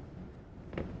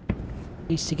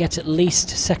 Needs to get at least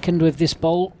second with this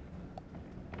bowl.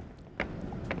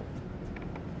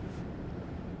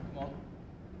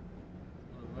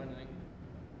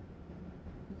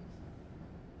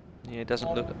 Yeah, it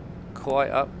doesn't look quite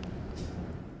up.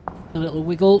 A little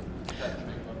wiggle.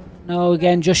 No,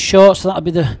 again, just short, so that'll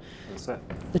be the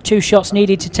 2 shots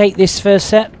needed to take this first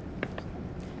set.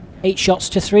 8 shots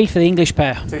to 3 for the English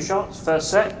pair. 2 shots, first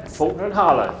set, Falkner and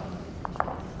Harlow.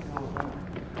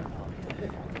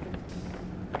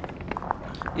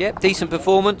 Yep, decent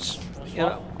performance. You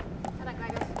know.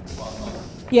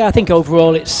 Yeah, I think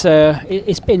overall it's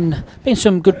been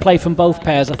some good play from both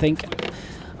pairs. I think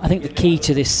the key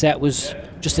to this set was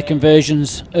just the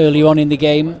conversions early on in the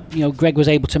game. You know, Greg was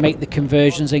able to make the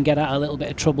conversions and get out a little bit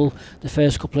of trouble the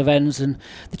first couple of ends, and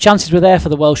the chances were there for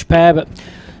the Welsh pair, but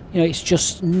you know, it's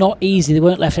just not easy. They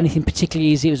weren't left anything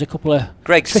particularly easy. It was a couple of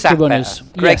Greg's tricky runners.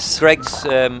 Greg's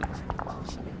well,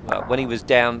 when he was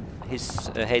down, his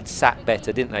head sat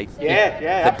better, didn't they?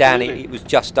 Yeah, For Dan, it was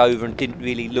just over and didn't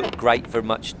really look great for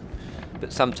much.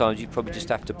 But sometimes you probably just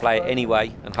have to play it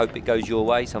anyway and hope it goes your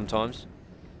way sometimes.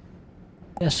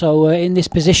 Yeah, so in this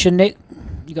position, Nick,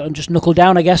 you got to just knuckle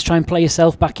down, I guess, try and play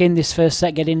yourself back in this first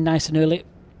set, get in nice and early.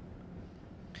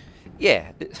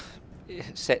 Yeah,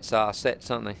 sets are sets,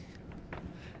 aren't they?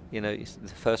 You know, the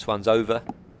first one's over.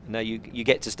 Now you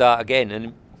get to start again,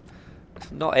 and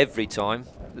not every time.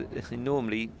 They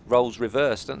normally roles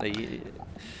reversed, don't they?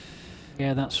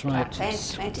 Yeah, that's right.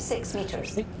 26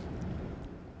 metres.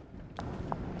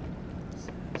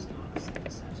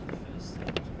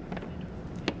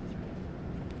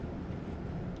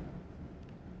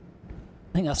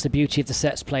 I think that's the beauty of the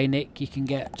sets play, Nick. You can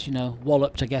get, you know,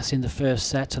 walloped, I guess, in the first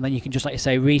set, and then you can just, like you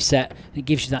say, reset. It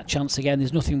gives you that chance again.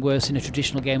 There's nothing worse in a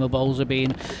traditional game of bowls of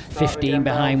being 15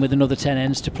 behind with another 10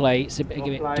 ends to play. It's a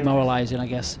bit demoralising, I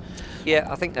guess. Yeah,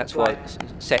 I think that's why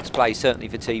sets play, certainly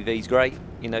for TV, is great.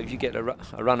 You know, if you get a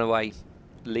runaway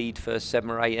lead for 7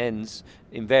 or 8 ends,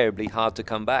 invariably hard to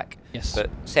come back. Yes. But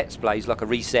sets play is like a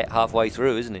reset halfway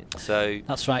through, isn't it? So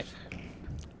that's right.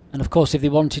 And of course, if they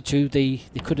wanted to, they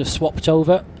could have swapped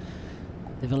over.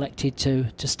 They've elected to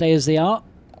stay as they are.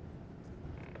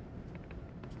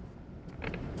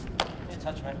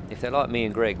 If they're like me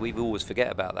and Greg, we always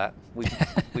forget about that.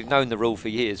 We've known the rule for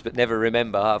years, but never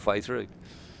remember halfway through.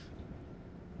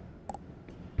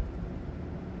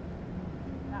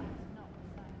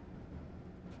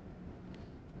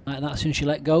 Like that, as soon as you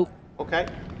let go. Okay.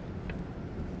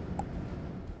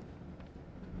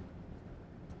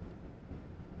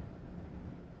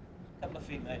 Couple of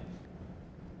feet, mate.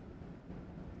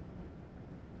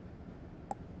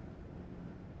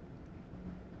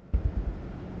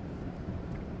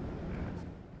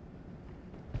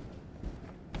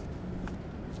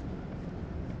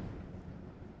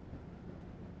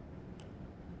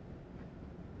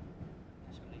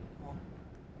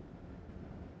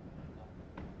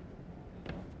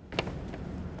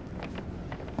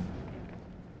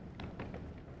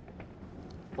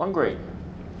 One green.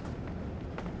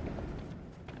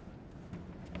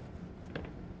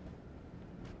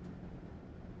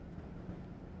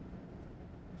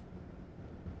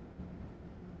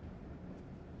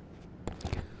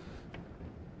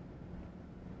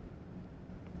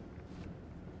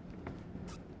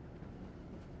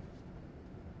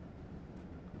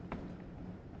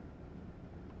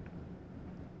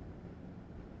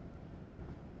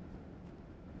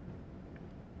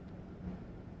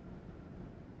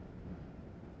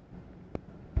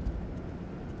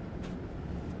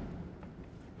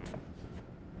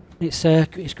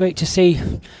 It's great to see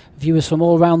viewers from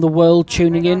all around the world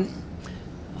tuning in.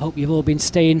 I hope you've all been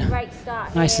staying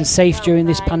nice and safe during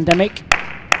this pandemic.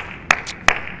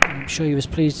 I'm sure you're as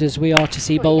pleased as we are to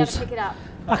see bowls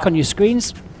back on your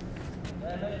screens.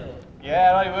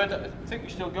 Yeah, I would. I think we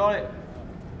still got it.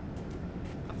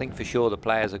 I think for sure the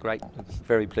players are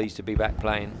very pleased to be back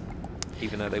playing,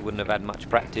 even though they wouldn't have had much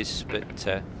practice, but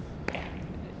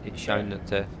it's shown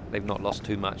that they've not lost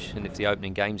too much, and if the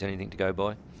opening game's anything to go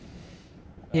by.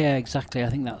 Yeah, exactly. I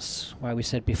think that's why we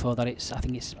said before that I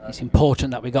think it's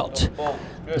important that we got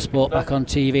the sport back on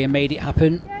TV and made it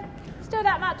happen. Yeah, still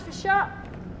that much for shot.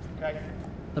 Okay.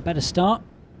 A better start.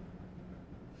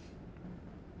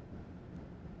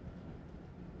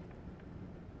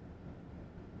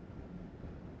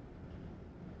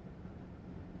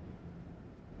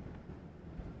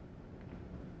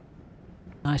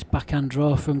 Nice backhand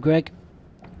draw from Greg.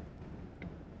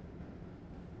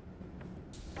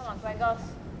 Come on, Gregos.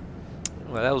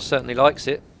 Well, Els certainly likes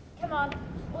it. Come on,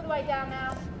 all the way down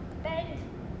now. Bend.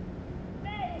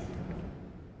 Bend.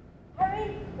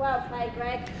 Hurry. Well played,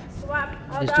 Greg. Swap.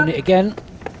 He's done it again.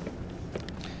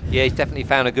 Yeah, he's definitely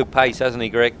found a good pace, hasn't he,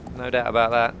 Greg? No doubt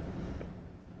about that.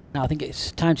 Now I think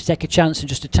it's time to take a chance and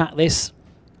just attack this.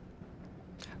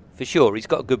 For sure, he's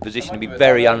got a good position to be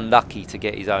very unlucky to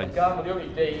get his own. The only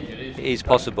danger is It is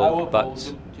possible,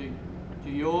 but too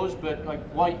yours, but like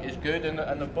white is good,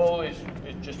 and the ball is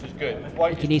just as good.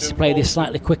 White He needs to play this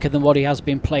slightly quicker than what he has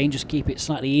been playing, just keep it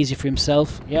slightly easier for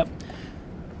himself. Yep.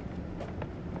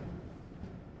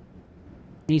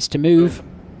 Needs to move.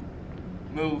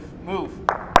 Move.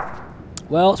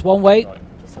 Well, it's one way.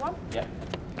 Just one? Yeah.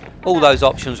 All those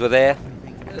options were there.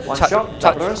 One shot,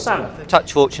 Falkner and Salmon.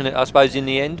 Touch fortunate, I suppose, in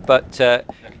the end, but you're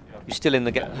still in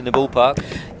the ballpark.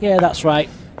 Yeah, that's right.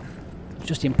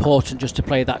 Just important just to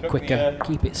play that quicker.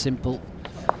 Keep it simple.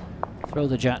 Throw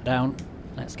the jack down.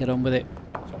 Let's get on with it.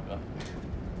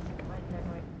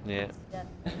 Yeah.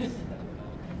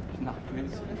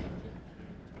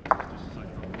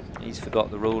 He's forgot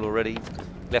the rule already.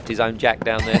 Left his own jack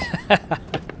down there.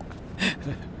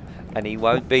 And he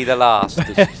won't be the last.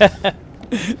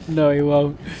 No, he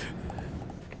won't.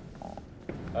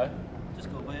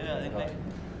 Just go by here, I think, mate.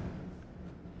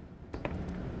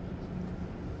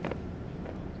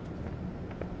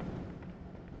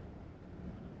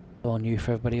 All new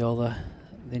for everybody, all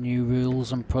the new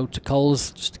rules and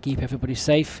protocols, just to keep everybody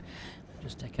safe.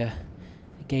 Just take a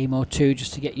game or two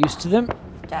just to get used to them.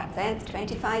 Jack length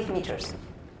 25 metres.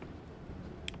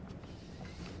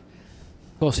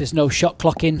 Of course, there's no shot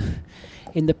clock in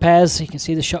the pairs. You can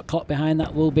see the shot clock behind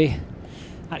that will be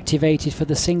activated for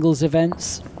the singles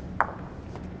events.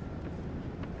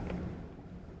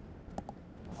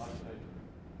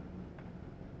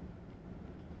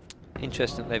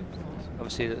 Interesting, they've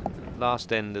obviously the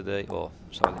last end of the, or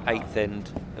sorry, the 8th end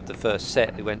of the first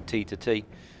set, they went T to T.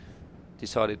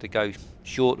 Decided to go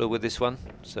shorter with this one,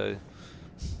 so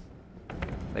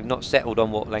they've not settled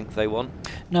on what length they want.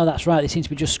 No, that's right. They seem to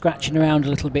be just scratching around a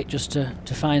little bit just to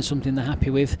find something they're happy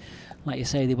with. Like you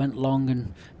say, they went long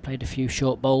and played a few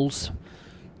short bowls.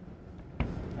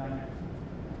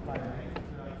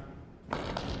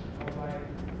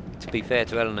 To be fair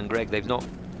to Ellen and Greg, they've not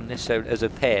necessarily, as a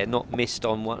pair, not missed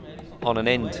on an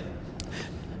end.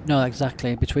 No,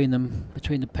 exactly. Between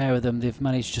the pair of them, they've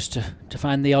managed just to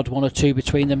find the odd one or two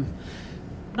between them.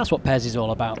 That's what pairs is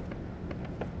all about.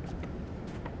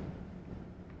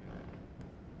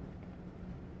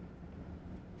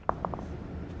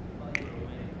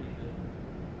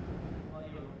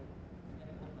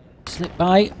 Slip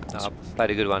by. Oh,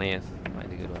 played a good one here.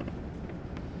 Played a good one.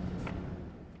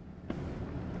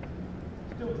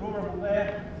 Still drawable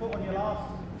there. Foot on your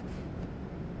last.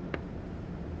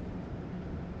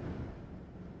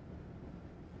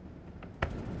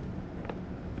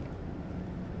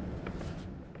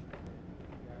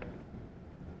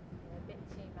 A bit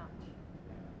too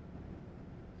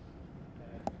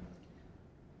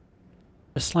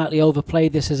much. Slightly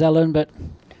overplayed this as Ellen, but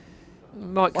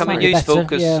Might come in Slightly useful better,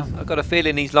 because yeah. I've got a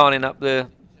feeling he's lining up the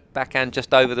backhand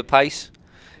just over the pace,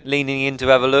 leaning in to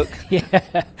have a look.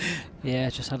 yeah,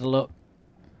 just had a look.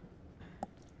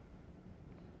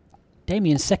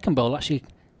 Damien's second bowl actually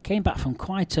came back from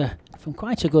quite a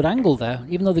good angle there,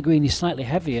 even though the green is slightly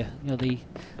heavier. You know,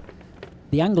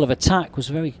 the angle of attack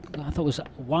was I thought was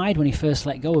wide when he first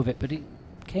let go of it, but it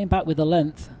came back with the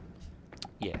length.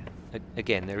 Yeah,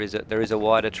 again there is a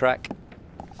wider track,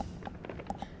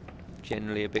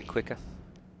 generally a bit quicker.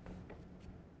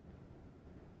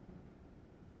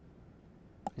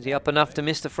 Is he up enough to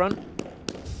miss the front?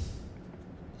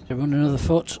 To run another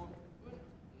foot.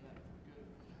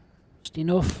 Just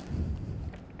enough.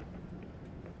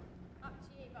 Up to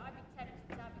you, but I'd be tempted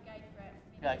to have a go for it.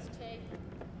 I mean, it's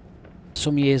two.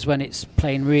 Some years when it's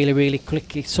playing really, really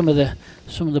quickly, some of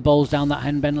the balls down that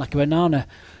end bend like a banana.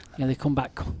 You know, they come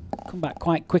back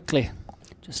quite quickly.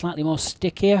 Just slightly more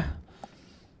stickier.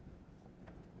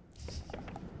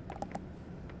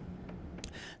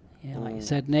 Yeah, like you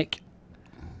said, Nick.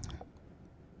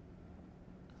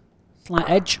 Slight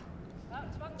edge. Oh,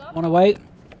 it's one gone. One away.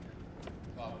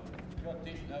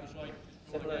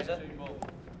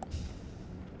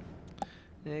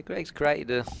 Yeah, Greg's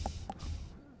created a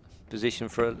position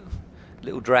for a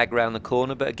little drag round the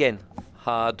corner, but again,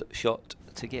 hard shot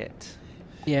to get.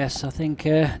 Yes, I think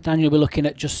Daniel will be looking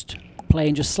at just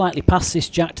playing just slightly past this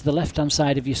jack to the left-hand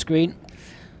side of your screen.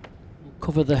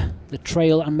 Cover the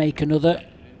trail and make another.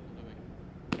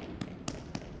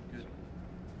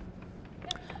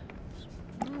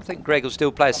 I think Greg will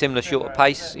still play a similar shorter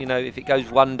pace. You know, if it goes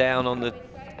one down on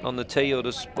the tee or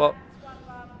the spot.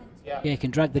 Yeah, you can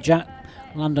drag the jack,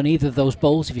 land on either of those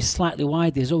bowls. If you're slightly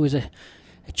wide, there's always a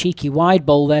cheeky wide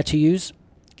bowl there to use.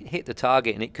 Hit the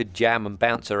target and it could jam and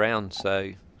bounce around,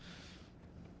 so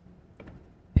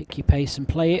Pick your pace and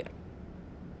play it.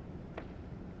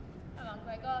 Come on,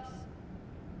 Gregos.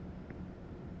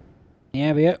 In the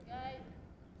area. Go.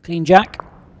 Clean jack.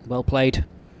 Well played.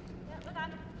 Yeah, well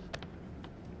done.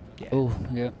 Oh,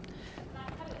 yeah.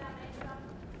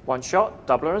 One shot,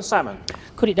 doubler and salmon.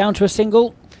 Cut it down to a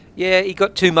single. Yeah, he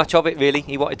got too much of it really.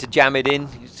 He wanted to jam it in.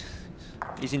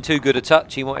 He's in too good a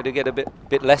touch. He wanted to get a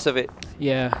bit less of it.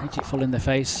 Yeah, hit it full in the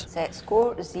face. Set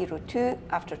score 0-2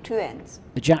 after 2 ends.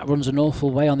 The jack runs an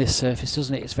awful way on this surface,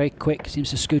 doesn't it? It's very quick,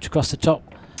 seems to scoot across the top.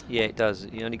 Yeah, it does.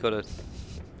 You only got to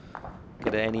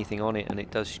get anything on it and it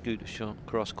does scoot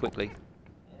across quickly.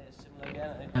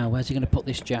 Now, where's he going to put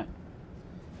this jack?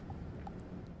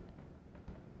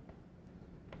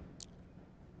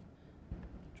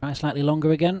 Try slightly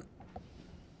longer again.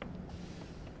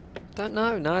 Don't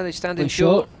know. No, they're standing Going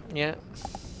short. Yeah.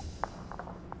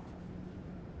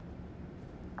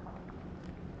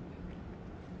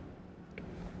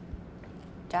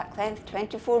 Jack length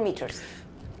 24 metres.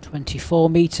 24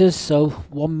 metres, so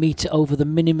 1 metre over the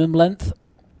minimum length.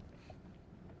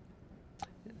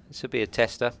 This will be a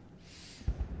tester.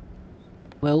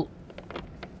 Well,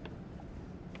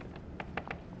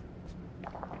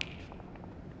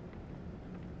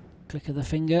 click of the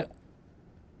finger.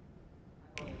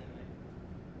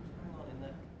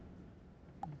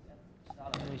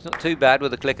 He's not too bad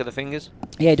with a click of the fingers.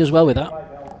 Yeah, he does well with that.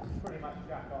 Pretty much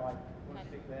jack eye. One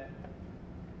stick there.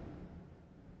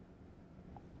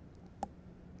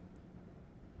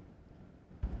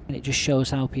 And it just shows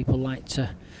how people like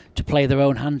to play their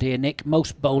own hand here, Nick.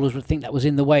 Most bowlers would think that was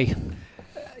in the way.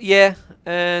 Yeah,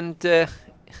 and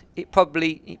it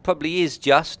probably is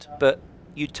just, but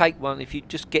you take one if you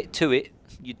just get to it.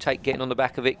 You take getting on the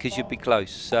back of it because you'd be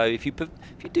close. So if you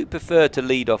do prefer to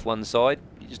lead off one side,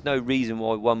 there's no reason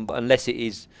why one, unless it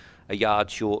is a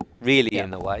yard short, really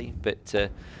in the way.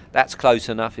 But that's close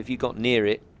enough. If you got near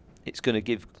it, it's going to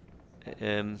give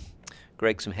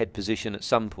Greg some head position at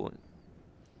some point.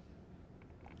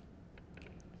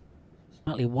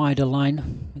 Slightly wider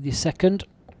line with your second.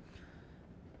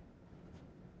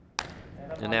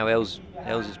 And now Els's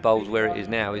bowls where it is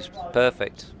now is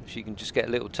perfect. She can just get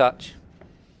a little touch.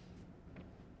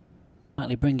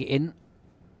 Slightly bring it in.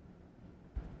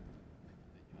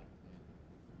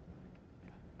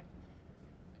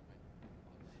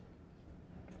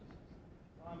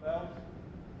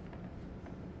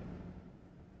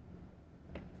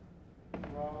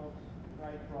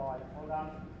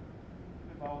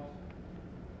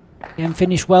 And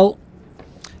finish well.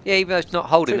 Yeah, even though it's not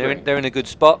holding, they're in a good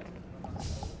spot.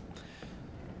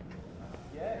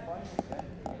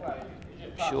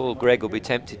 I'm sure Greg will be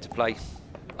tempted to play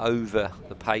over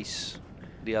the pace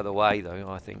the other way, though,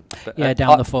 I think. But, Yeah,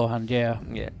 down the forehand, yeah.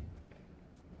 Yeah.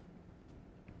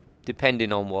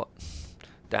 Depending on what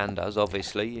Dan does,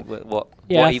 obviously,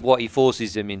 what he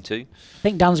forces him into. I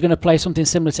think Dan's going to play something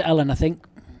similar to Ellen, I think.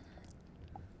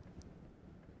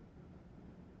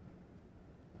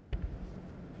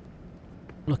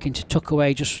 Looking to tuck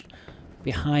away just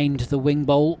behind the wing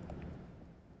bowl.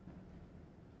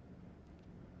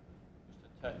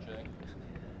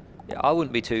 Yeah, I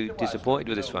wouldn't be too disappointed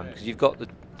with this one because you've got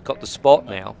the spot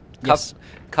now. Yes.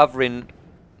 Covering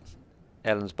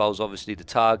Ellen's bowl's obviously the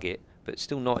target, but it's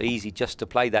still not easy just to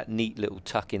play that neat little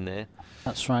tuck in there.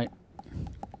 That's right.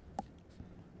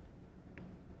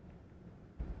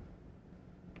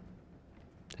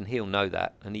 And he'll know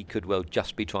that, and he could well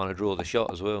just be trying to draw the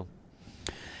shot as well.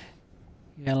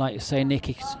 Yeah, like you say, Nick,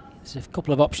 there's a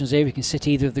couple of options here. We can sit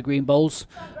either of the green bowls.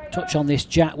 Touch on this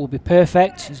jack will be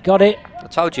perfect. He's got it. I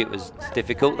told you it was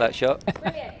difficult, that shot.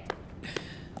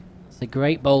 It's a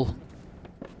great bowl.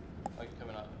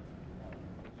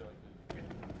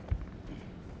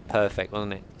 Perfect,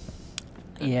 wasn't it?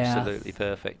 Yeah. Absolutely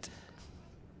perfect.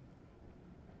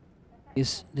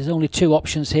 There's only two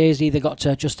options here. He's either got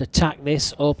to just attack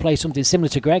this or play something similar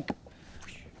to Greg.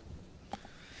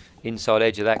 Inside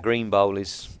edge of that green bowl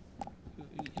is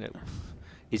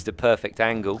the perfect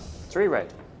angle. 3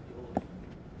 red.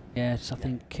 Yes, I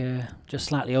think just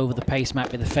slightly over the pace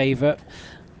might be the favourite.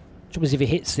 Trouble is if he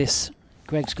hits this,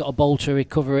 Greg's got a bowl to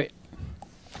recover it.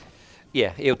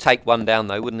 Yeah, he'll take one down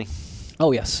though, wouldn't he?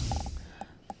 Oh yes.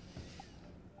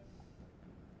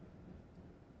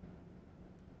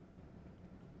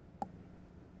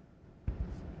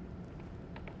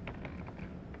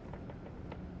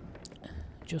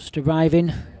 Just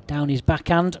arriving down his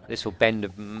backhand. This will bend a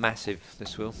massive,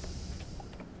 this will.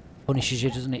 Punishes you,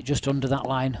 doesn't it? Just under that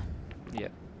line. Yeah.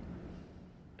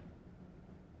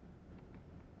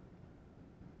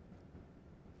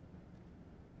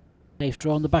 Safe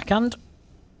draw on the backhand.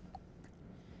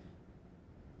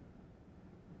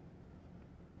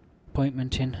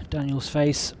 Appointment in Daniel's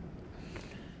face.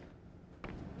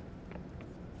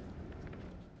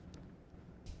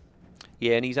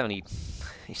 Yeah, and he's only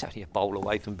a bowl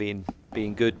away from being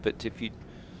good, but if you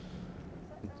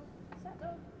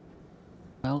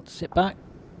Well, sit back.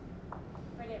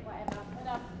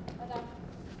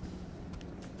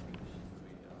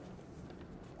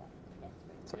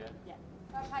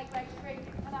 Okay, Greg, through.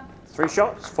 Come on. 3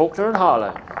 shots, Falkner and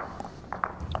Harlow.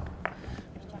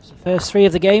 First 3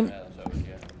 of the game.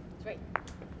 Three.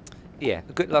 Yeah,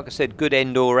 good, like I said, good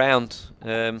end all round.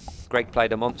 Greg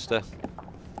played a monster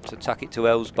to tuck it to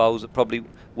L's bowls that probably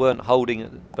weren't holding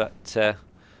it, but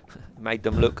made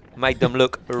them look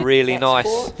really Set nice.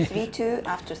 score 3-2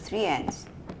 after 3 ends.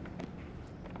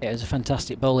 Yeah, it was a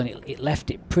fantastic bowl, and it left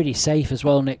it pretty safe as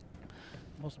well, Nick.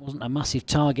 Wasn't a massive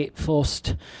target,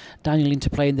 forced Daniel into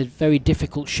playing the very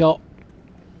difficult shot.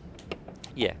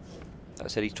 Yeah, like I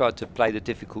said, he tried to play the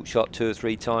difficult shot 2 or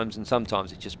 3 times, and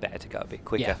sometimes it's just better to go a bit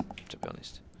quicker, to be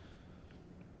honest.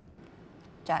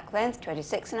 Jack length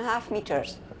 26.5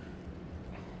 metres.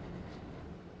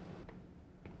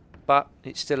 But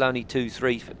it's still only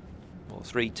 2-3 or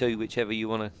 3-2, whichever you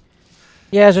want to.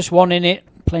 Yeah, there's just one in it.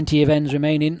 Plenty of ends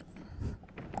remaining.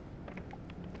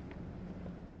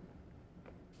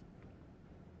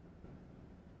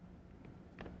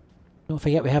 Don't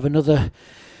forget we have another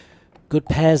good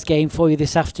pairs game for you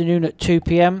this afternoon at 2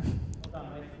 p.m.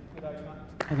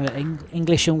 An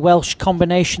English and Welsh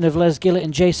combination of Les Gillett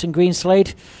and Jason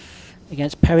Greenslade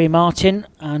against Perry Martin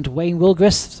and Wayne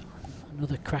Wilgrist.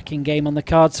 Another cracking game on the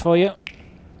cards for you.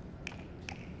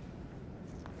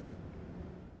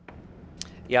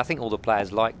 Yeah, I think all the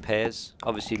players like pairs.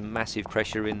 Obviously, massive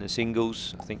pressure in the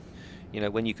singles. I think, you know,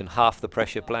 when you can half the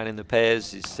pressure playing in the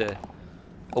pairs is,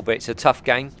 albeit it's a tough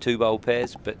game, 2 bowl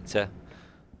pairs, but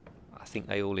I think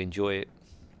they all enjoy it.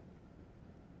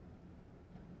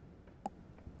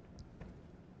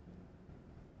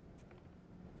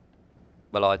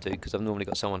 Well, I do, because I've normally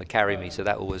got someone to carry me, so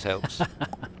that always helps.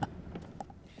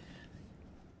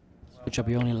 Good job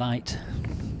you're only light.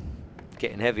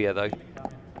 Getting heavier, though.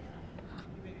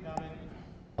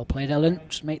 Well played, Ellen.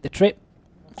 Just make the trip.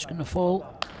 Just going to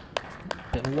fall.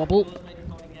 Bit of a wobble.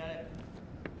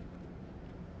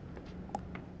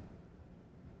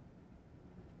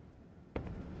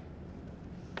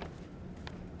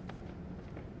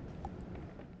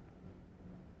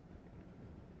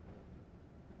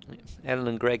 Ellen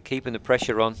and Greg keeping the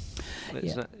pressure on.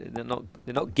 Yeah. They're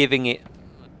not giving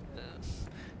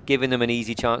them an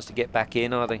easy chance to get back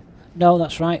in, are they? No,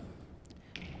 that's right.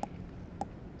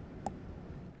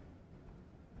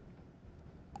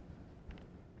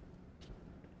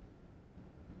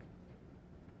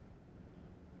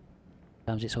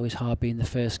 Sometimes it's always hard being the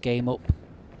first game up.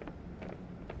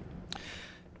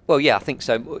 Well, yeah, I think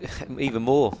so. Even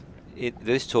more.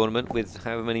 This tournament, with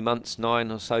however many months,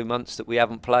 9 or so months that we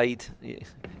haven't played,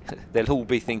 they'll all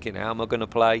be thinking, how am I going to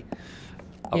play?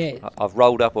 I've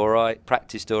rolled up all right,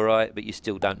 practiced all right, but you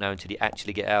still don't know until you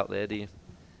actually get out there, do you?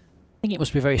 I think it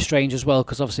must be very strange as well,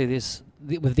 because obviously there's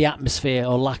with the atmosphere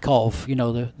or lack of, you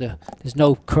know, there's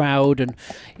no crowd, and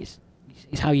it's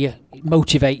how you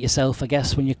motivate yourself, I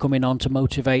guess, when you're coming on to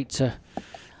motivate to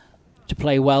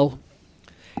play well.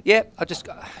 Yeah,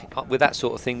 with that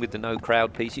sort of thing, with the no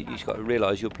crowd piece, you just got to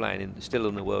realise you're playing still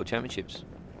in the World Championships.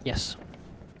 Yes.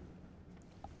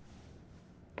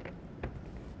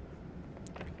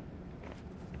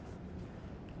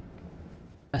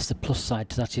 That's the plus side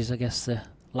to that, is I guess the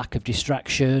lack of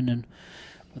distraction, and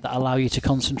that allow you to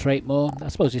concentrate more. I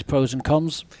suppose there's pros and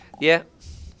cons. Yeah.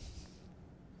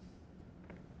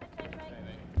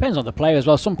 Depends on the player as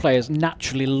well. Some players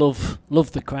naturally love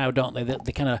the crowd, don't they?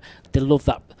 They love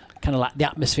that kind of like the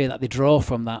atmosphere that they draw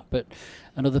from that. But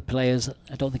and other players,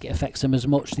 I don't think it affects them as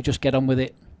much. They just get on with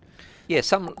it. Yeah,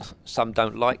 some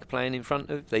don't like playing in front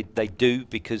of. They do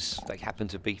because they happen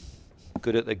to be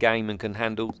good at the game and can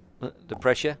handle the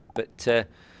pressure. But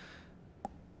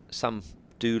some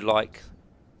do like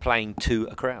playing to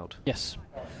a crowd. Yes.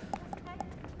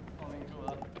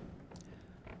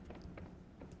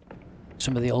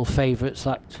 Some of the old favourites,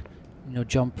 like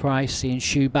John Price, Ian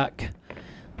Shoeback,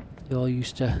 they all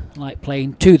used to like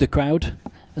playing to the crowd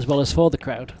as well as for the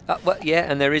crowd. Well, yeah,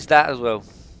 and there is that as well.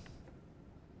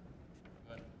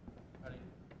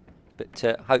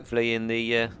 But hopefully in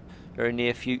the very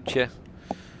near future.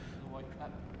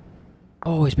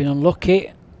 Oh, he's been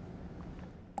unlucky.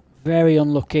 Very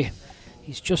unlucky.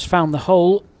 He's just found the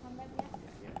hole.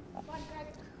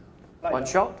 1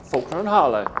 shot, Falkner and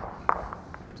Harlow.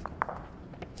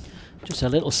 Just a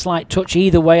little slight touch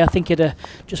either way. I think he'd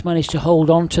just managed to hold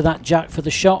on to that jack for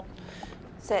the shot.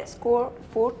 Set score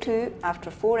 4-2 after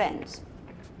 4 ends.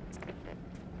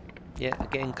 Yeah,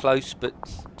 getting close, but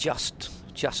just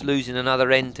losing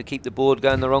another end to keep the board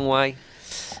going the wrong way.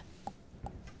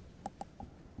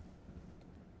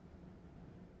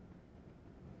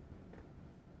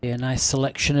 A nice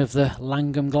selection of the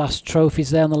Langham Glass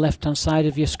trophies there on the left-hand side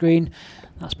of your screen.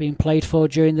 That's being played for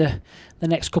during the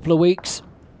next couple of weeks.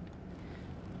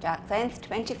 Jack length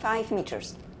 25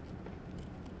 metres.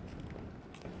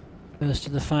 First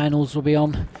of the finals will be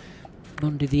on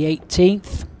Monday the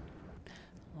 18th,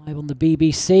 live on the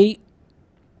BBC.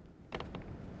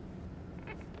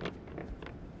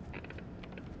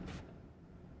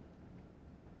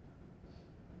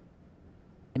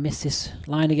 I missed this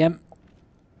line again.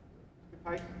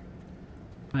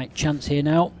 Right, chance here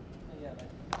now.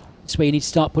 That's where you need to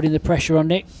start putting the pressure on,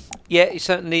 Nick. Yeah, it's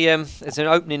certainly there's an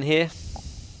opening here.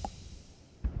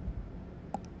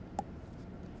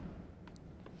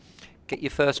 Get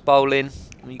your first bowl in,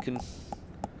 and you can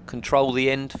control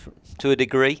the end to a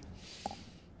degree.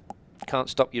 Can't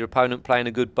stop your opponent playing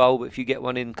a good bowl, but if you get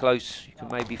one in close, you can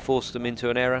maybe force them into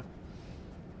an error.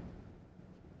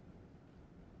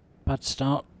 Bad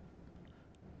start.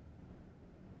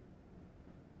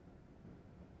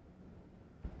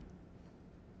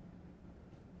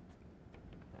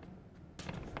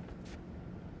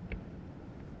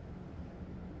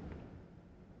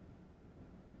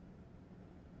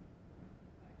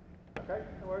 Okay,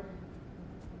 no worries.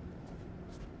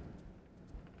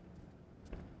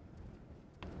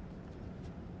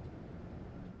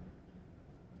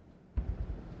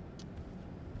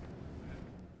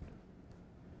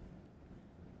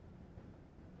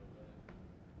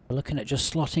 We're looking at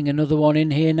just slotting another one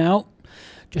in here now.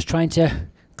 Just trying to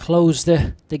close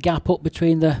the gap up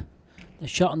between the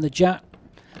shot and the jack.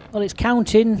 Well, it's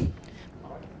counting.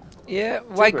 Yeah,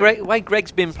 way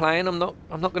Greg's been playing. I'm not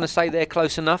going to say they're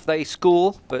close enough. They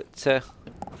score, but I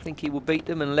think he will beat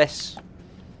them unless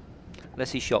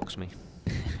he shocks me.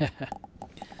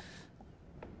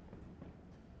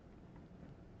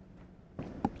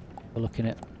 We're looking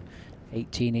at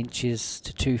 18 inches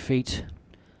to 2 feet.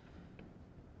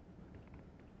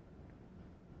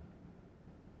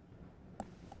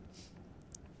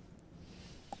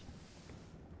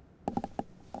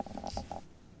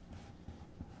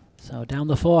 So down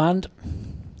the forehand.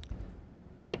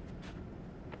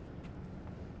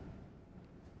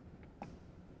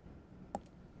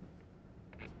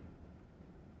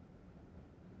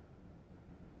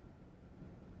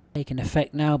 Taking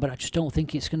effect now, but I just don't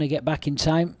think it's going to get back in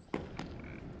time.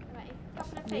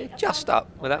 Yeah, just up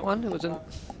with that one. It wasn't.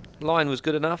 Line was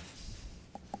good enough.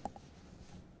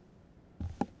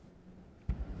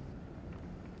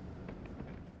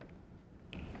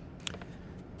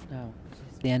 Now,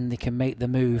 at the end they can make the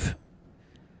move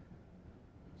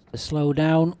to slow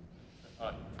down.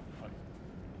 Touch.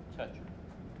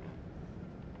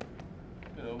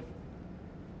 Hello.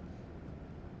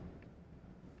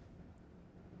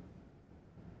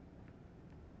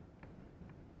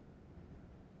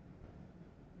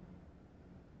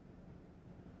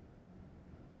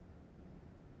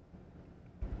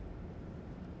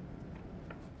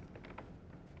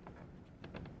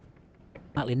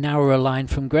 Slightly narrower line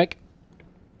from Greg.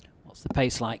 What's the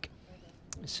pace like?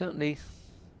 It certainly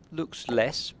looks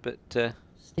less, but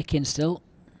Sticking still.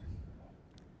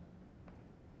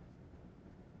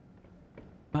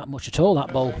 Not much at all,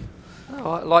 that ball.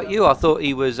 no, like you, I thought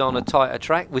he was on a tighter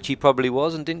track, which he probably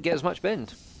was, and didn't get as much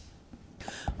bend.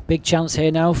 Big chance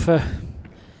here now for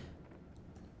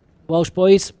Welsh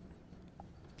boys.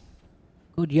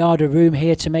 Good yard of room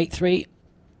here to make 3.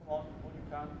 Come on, when you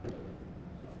can.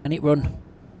 And it run.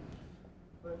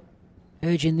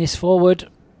 Urging this forward.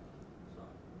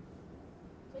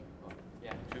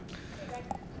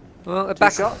 Well, Two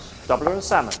back shots, doubler and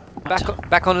salmon.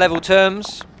 back on level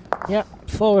terms. Yeah,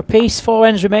 4 apiece, 4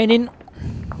 ends remaining.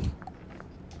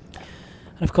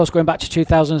 And of course, going back to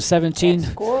 2017,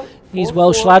 Score these 4-4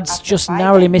 Welsh lads after just 5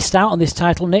 narrowly ends. missed out on this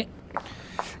title, Nick.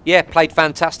 Yeah, played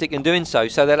fantastic in doing so.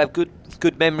 So they'll have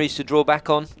good memories to draw back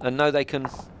on, and know they can.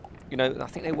 You know, I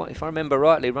think they want, if I remember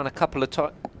rightly, run a couple of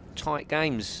tight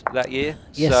games that year.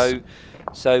 Yes.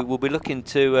 So we'll be looking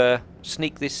to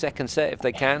sneak this second set if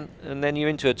they can, and then you're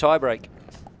into a tie break.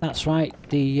 That's right.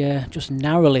 They just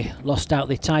narrowly lost out.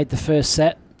 They tied the first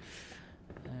set,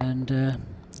 and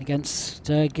against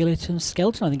Gillett and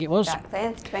Skelton, I think it was. Jack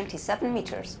length 27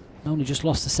 metres. Only just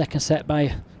lost the second set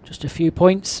by just a few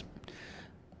points.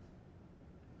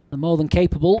 They're more than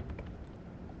capable.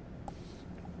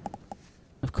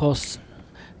 Of course,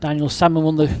 Daniel Salmon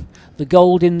won the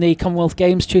gold in the Commonwealth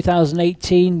Games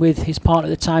 2018 with his partner at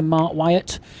the time, Mark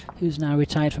Wyatt, who's now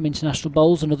retired from international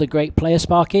bowls. Another great player,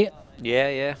 Sparky.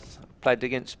 Yeah. Played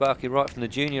against Sparky right from the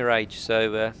junior age,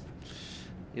 so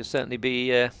he'll certainly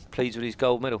be pleased with his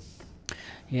gold medal.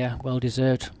 Yeah, well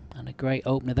deserved. And a great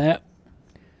opener there.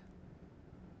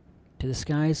 To the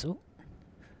skies. Oh.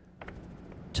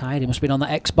 Tired, he must have been on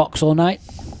that Xbox all night.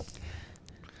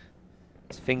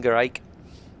 His finger ache.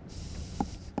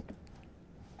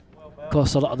 Of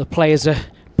course, a lot of the players are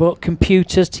brought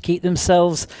computers to keep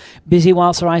themselves busy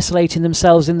whilst they're isolating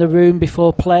themselves in the room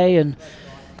before play and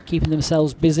keeping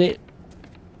themselves busy.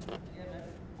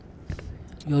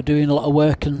 You're doing a lot of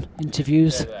work and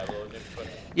interviews.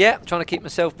 Yeah, trying to keep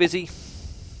myself busy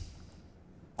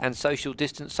and social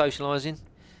distance socialising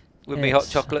with me hot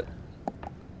chocolate.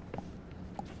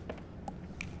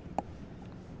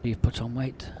 You've put on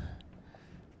weight.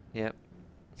 Yeah.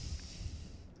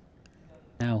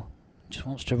 Now, just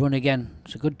wants to run again.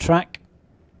 It's a good track.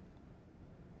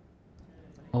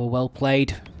 Oh, well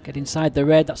played. Get inside the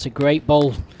red. That's a great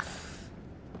bowl.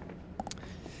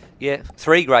 Yeah,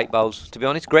 3 great bowls, to be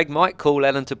honest. Greg might call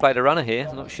Ellen to play the runner here.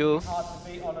 I'm not sure. Hard to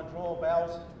beat on a draw,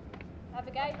 Bells. Have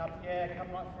a go. Yeah,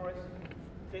 come right for it.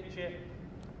 Ditch it.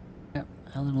 Yep,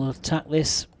 Ellen will attack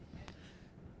this.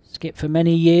 Skip for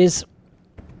many years.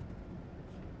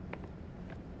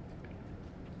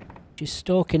 She's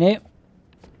stalking it.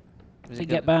 Does it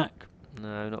get back?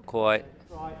 No, not quite.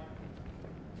 Right.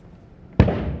 You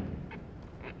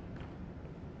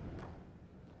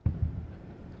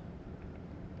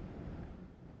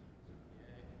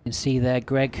can see there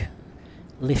Greg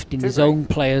lifting his own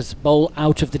player's bowl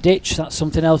out of the ditch. That's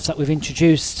something else that we've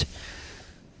introduced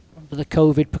under the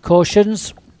COVID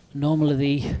precautions. Normally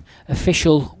the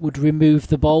official would remove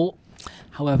the bowl.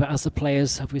 However, as the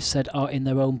players, as we've said, are in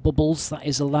their own bubbles, that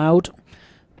is allowed.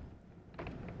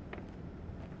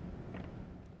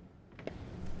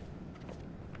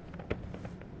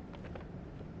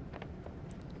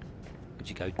 Would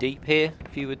you go deep here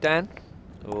if you were Dan?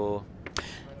 Or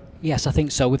Yes, I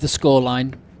think so, with the score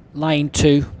line. Line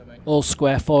 2, all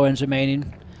square, 4 ends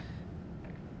remaining.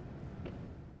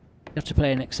 You have to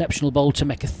play an exceptional bowl to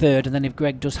make a third, and then if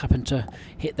Greg does happen to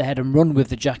hit the head and run with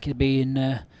the jack, he'll be in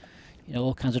you know,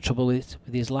 all kinds of trouble with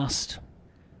his last.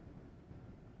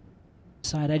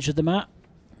 Side edge of the mat.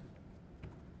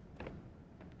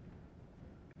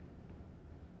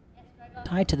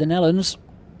 Tied to the Nellens.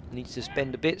 needs to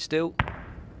spend a bit still.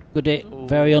 Good hit,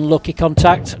 very unlucky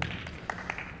contact.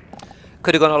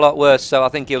 Could have gone a lot worse, so I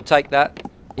think he'll take that.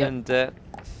 Yep. And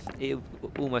he'll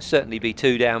almost certainly be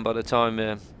 2 down by the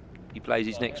time he plays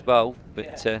his next bowl.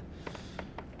 But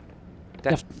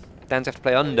Dan's have to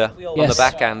play under on the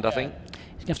backhand, I think. He's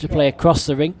going to have to play across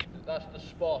the rink. That's the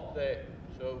spot there.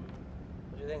 So,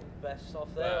 what do you think? Best off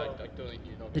there? I don't think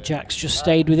you're not The jack's just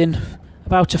stayed within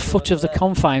about a foot of the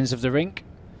confines of the rink.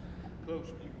 close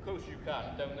you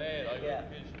can down there. Like, Yeah.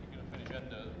 you're going to finish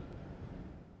under.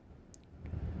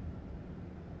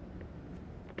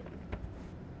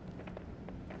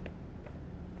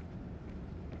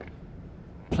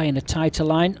 Playing a tighter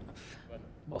line.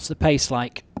 What's the pace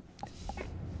like?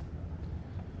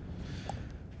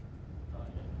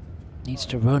 Needs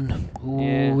to run. Ooh,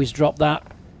 Yeah. he's dropped that.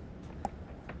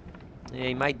 Yeah,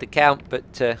 he made the count,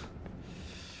 but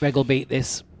Greg will beat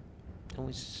this.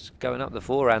 always going up the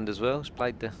forehand as well. He's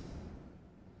played the.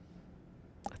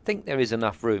 I think there is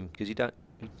enough room because you don't.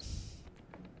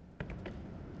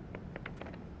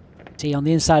 See, on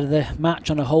the inside of the mat,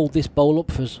 trying to hold this bowl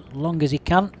up for as long as he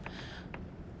can.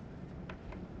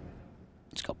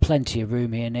 He's got plenty of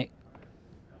room here, Nick.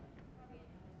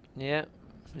 Yeah,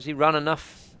 has he run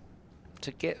enough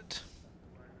to get?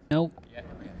 No.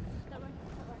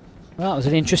 Well, that was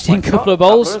an interesting couple of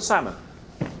bowls. Salmon.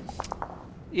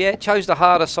 Yeah, chose the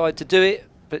harder side to do it,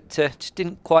 but just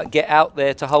didn't quite get out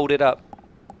there to hold it up.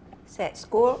 Set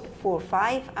score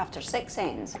 4-5 after 6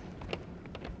 ends.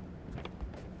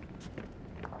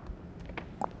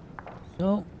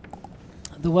 So,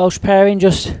 the Welsh pairing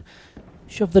just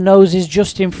shove the noses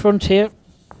just in front here.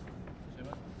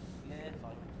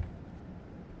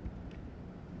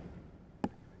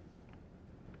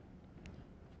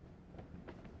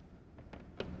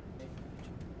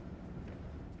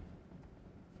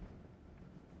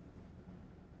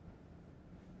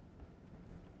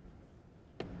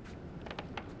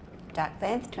 Jack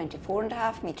length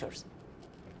 24.5 metres.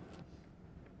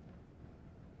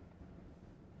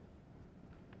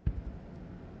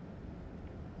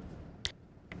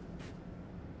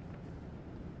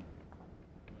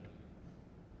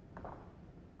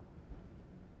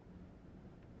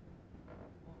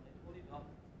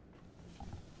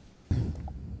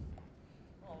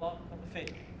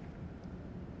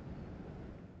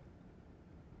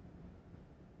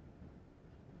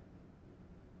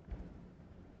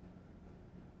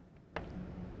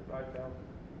 Right down.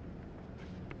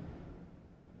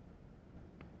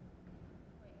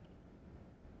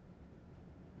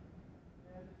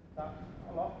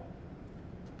 A lot.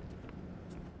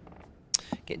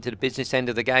 Getting to the business end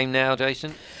of the game now,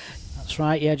 Jason. That's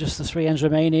right, yeah, just the 3 ends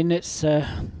remaining. It's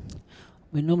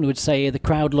we normally would say the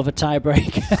crowd love a tie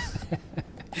break.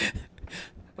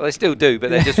 Well, they still do,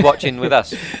 but they're just watching with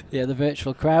us. Yeah, the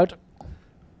virtual crowd. I'm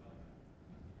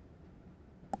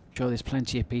sure there's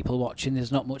plenty of people watching.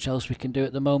 There's not much else we can do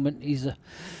at the moment. He's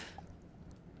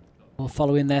all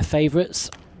following their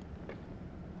favourites.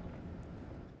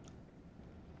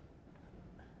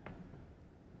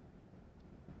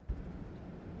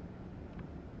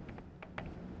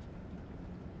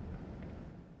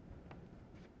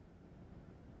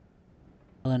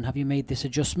 Ellen, have you made this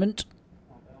adjustment?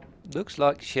 Looks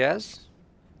like she has.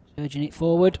 Urging it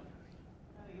forward.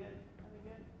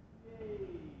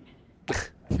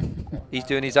 He's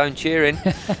doing his own cheering.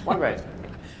 One red.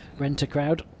 Rent a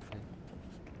crowd.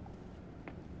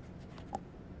 I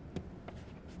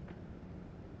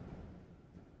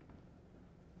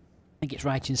think it's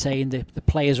right in saying the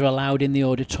players are allowed in the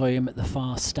auditorium at the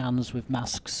far stands with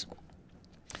masks.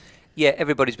 Yeah,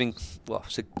 everybody's been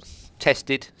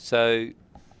tested, so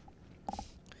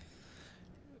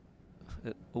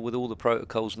with all the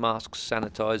protocols, masks,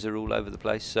 sanitizer all over the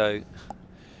place. So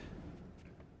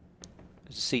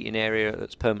there's a seating area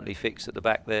that's permanently fixed at the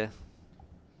back there.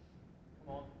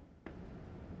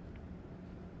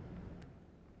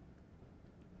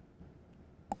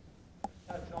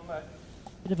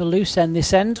 Bit of a loose end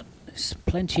this end. There's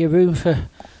plenty of room for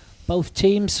both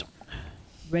teams.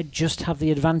 Red just have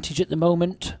the advantage at the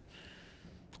moment.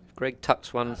 Greg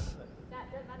tucks one,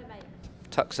 That doesn't matter, mate.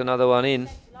 tucks another one in.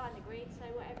 Centre line, the green, so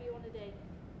whatever you want to do.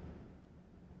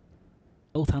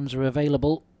 Both hands are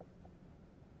available.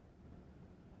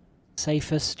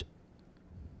 Safest.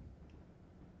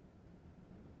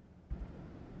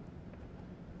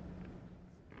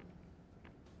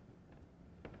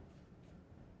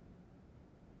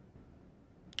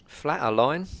 Flatter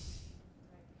line.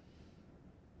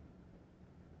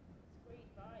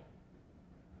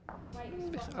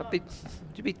 Would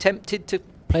you be tempted to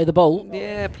Play the bowl.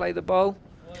 Yeah, play the bowl.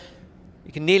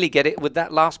 You can nearly get it with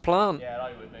that last plant. Yeah,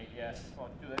 I would, mate. Yeah. Come on,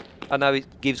 do it. I know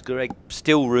it gives Greg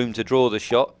still room to draw the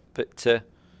shot, but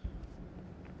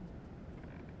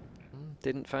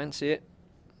didn't fancy it.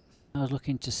 I was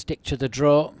looking to stick to the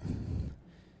draw.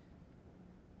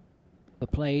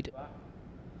 But played.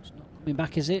 It's not coming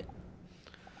back, is it?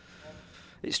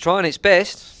 It's trying its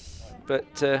best,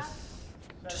 but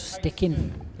Just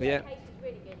sticking. yeah. Pace is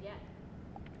really good, yeah.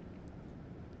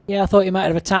 Yeah, I thought you might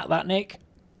have attacked that, Nick.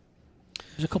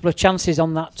 There's a couple of chances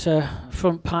on that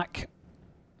front pack.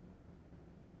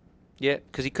 Yeah,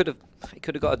 because he could have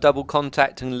got a double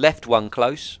contact and left one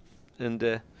close,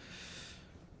 and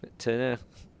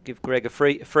give Greg a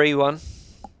free one.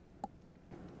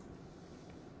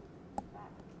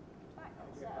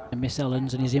 And Miss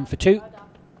Ellens, and he's in for two.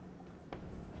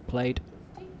 Played.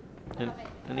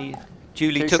 And he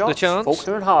duly Two took the shots, chance.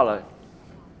 Falkner and Harlow.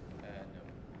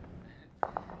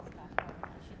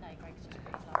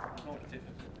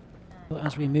 But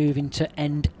as we move into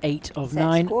end 8 of Set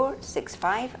 9. score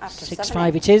 6-5 after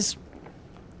 6-5 it is.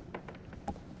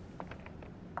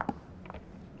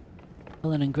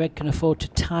 Ellen and Greg can afford to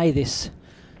tie this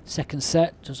second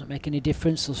set. Doesn't make any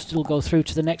difference. They'll still go through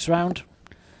to the next round.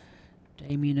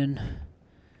 Damien and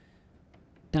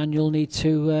Daniel need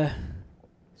to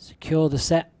secure the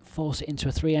set, force it into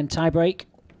a 3-end tiebreak.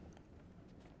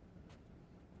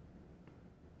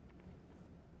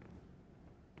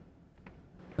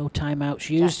 No timeouts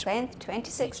used. Jack length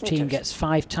 26 Each team meters. gets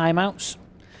 5 timeouts.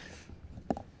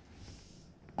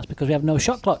 That's because we have no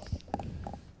shot clock.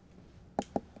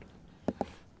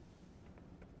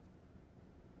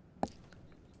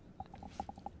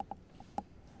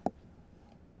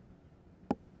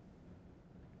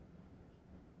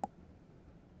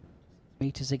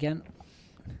 Meters again.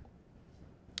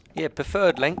 Yeah,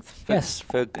 preferred length. Yes.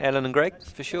 For Ellen and Greg,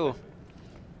 for sure.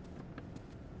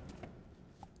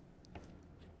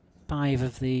 5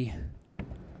 of the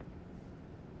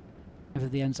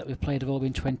ends that we've played have all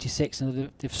been 26,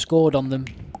 and they've scored on them.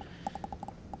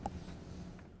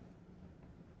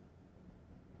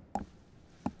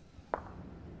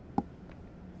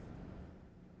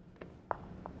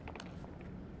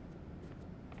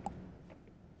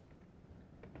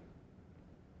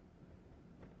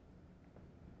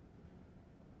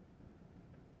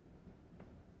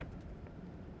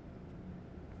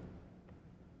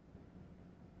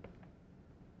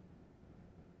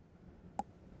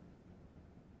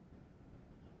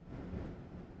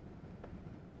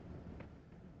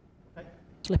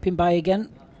 Slipping by again.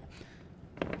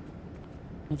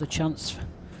 Another chance for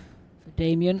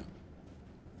Damien.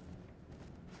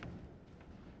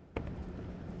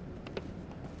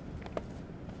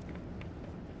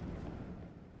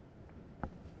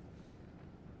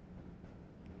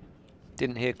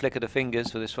 Didn't hear click of the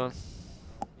fingers for this one.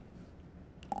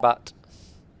 But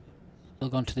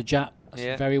Look on to the jack. That's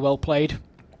Yeah. very well played.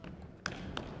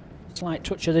 Slight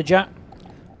touch of the jack.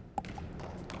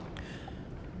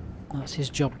 That's his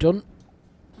job done.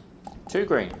 2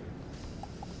 green.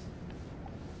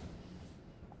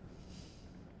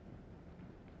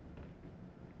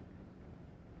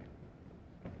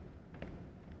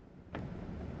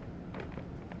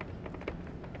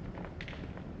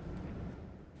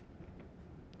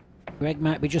 Greg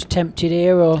might be just tempted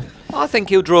here, or I think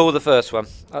he'll draw with the first one.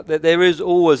 There is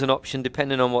always an option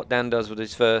depending on what Dan does with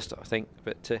his first, I think.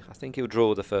 But I think he'll draw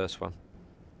with the first one.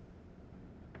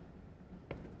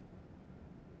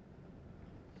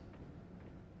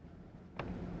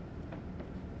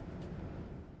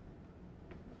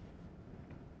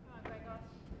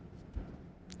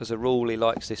 As a rule, he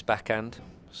likes this backhand,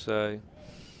 so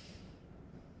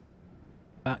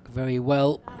back very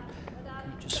well.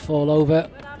 Can just fall over.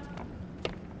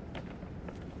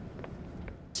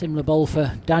 Similar ball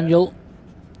for Daniel.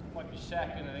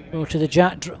 Draw to the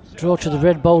jack, draw to the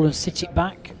red ball and sit it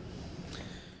back.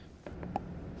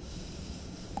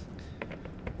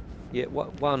 yeah,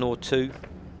 one or two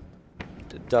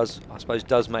does, I suppose,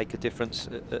 does make a difference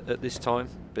at this time.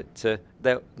 But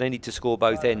they need to score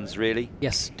both ends, really.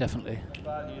 Yes, definitely.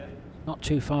 Not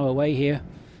too far away here.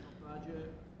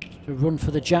 Just a run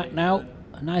for the jack now.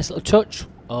 A nice little touch.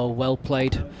 Oh, well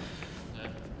played.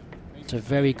 It's a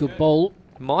very good ball.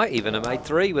 Might even have made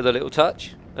 3 with a little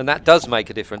touch, and that does make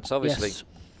a difference, obviously. Yes,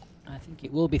 I think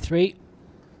it will be 3.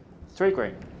 3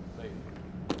 green.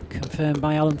 Confirmed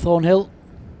by Alan Thornhill.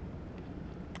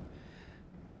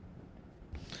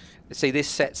 See, this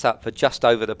sets up for just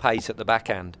over the pace at the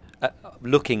backhand,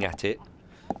 looking at it,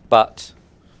 but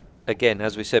again,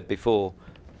 as we said before,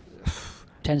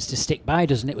 Tends to stick by,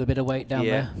 doesn't it, with a bit of weight down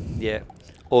yeah, there? yeah.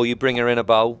 Or you bring her in a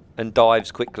bowl and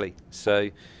dives quickly. So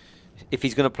if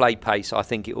he's going to play pace, I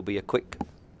think it will be a quick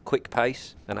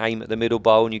pace and aim at the middle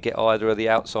bowl, and you get either of the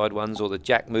outside ones or the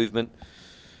jack movement.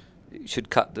 It should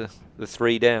cut the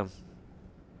 3 down.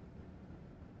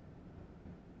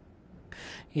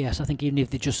 Yes, I think even if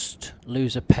they just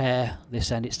lose a pair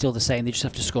this end, it's still the same. They just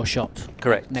have to score shot.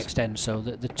 Correct. Next end, so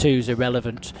the 2's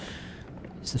irrelevant.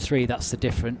 It's the 3 that's the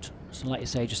different. So like you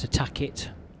say, just attack it.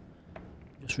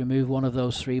 Just remove one of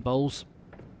those 3 bowls.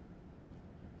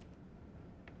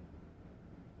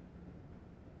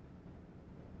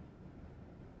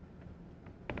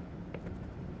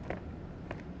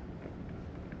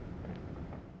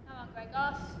 Come on,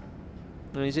 Gregos.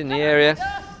 No, he's in the area.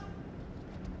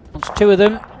 Wants 2 of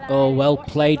them. Oh, well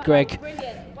played, Greg.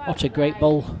 Brilliant. Well What a great played.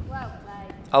 ball. Well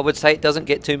played. I would say it doesn't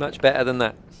get too much better than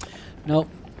that. No.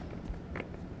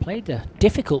 Played a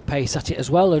difficult pace at it as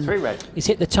well, and 3 red. he's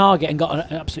hit the target and got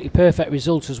an absolutely perfect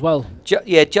result as well.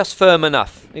 Yeah, just firm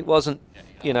enough. It wasn't,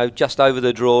 you know, just over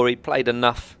the draw. He played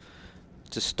enough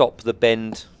to stop the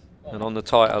bend and on the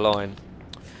tighter line.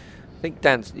 I think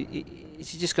Dan's. Is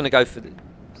he just going to go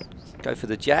for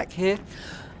the jack here?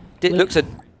 It Well, looks a.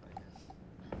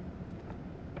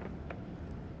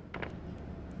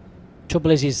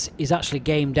 Trouble is he's actually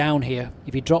game down here.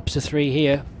 If he drops a 3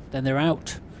 here, then they're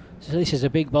out. So this is a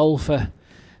big bowl for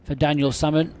Daniel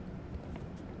Salmon.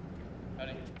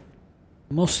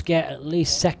 Must get at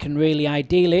least second, really,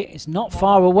 ideally. It's not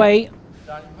far away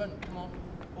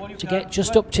to get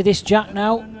just up to this jack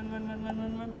now.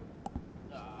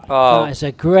 Oh, That is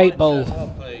a great bowl.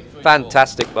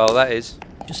 fantastic bowl that is.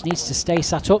 Just needs to stay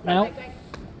sat up now.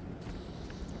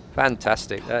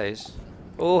 Fantastic that is.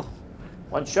 Oh,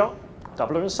 1 shot.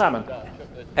 Doubler and salmon.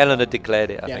 Eleanor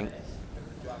declared it, I Yeah. think.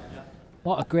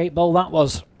 What a great bowl that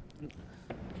was.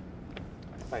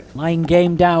 Lying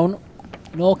game down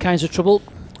in all kinds of trouble,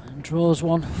 and draws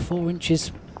one 4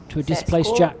 inches to a Set displaced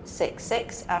score jack.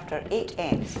 6-6 after 8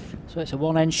 ends. So it's a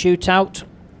 1-end shootout.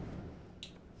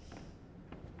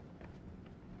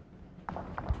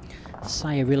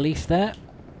 Sigh of relief there.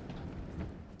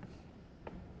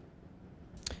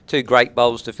 2 great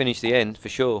bowls to finish the end for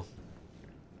sure.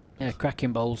 Yeah,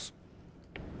 cracking bowls.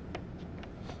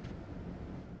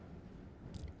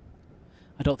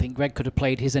 I don't think Greg could have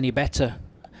played his any better.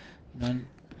 You know,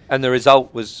 And the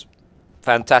result was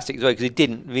fantastic as well, because he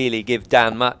didn't really give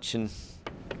Dan much, and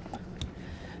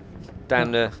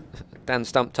Dan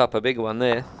stumped up a big one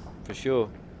there for sure.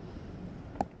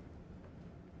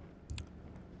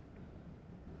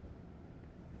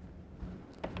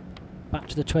 back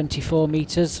to the 24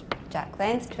 metres. Jack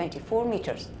length 24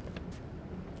 metres.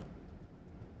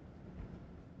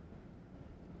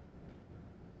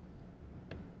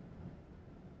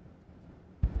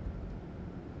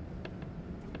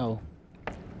 Oh,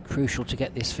 crucial to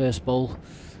get this first ball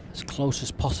as close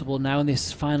as possible now in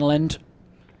this final end.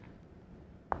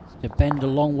 To bend a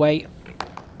long way.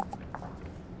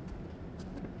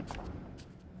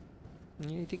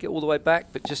 You did get all the way back,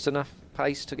 but just enough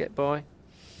pace to get by.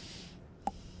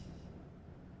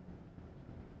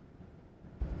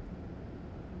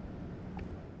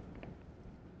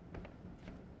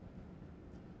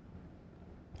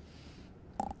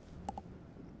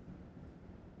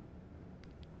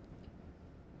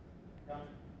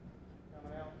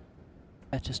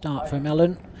 Better start from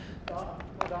Ellen.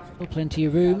 Still plenty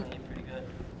of room.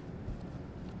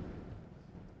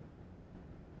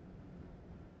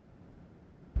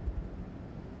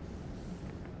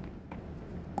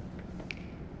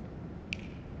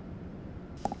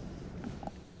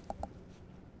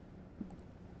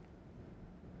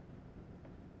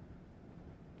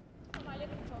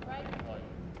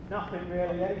 Nothing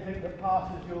really, anything that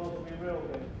passes yours will be real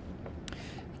good.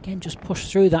 Again, just push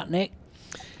through that, Nick.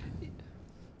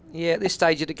 Yeah, at this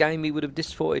stage of the game, he would have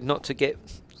disappointed not to get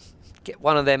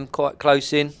one of them quite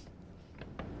close in.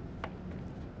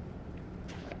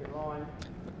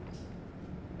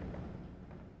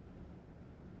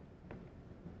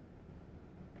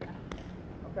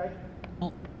 Okay.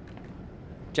 Oh.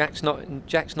 Jack's not in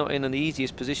the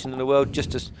easiest position in the world.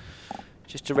 Just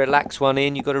to relax one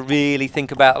in, you've got to really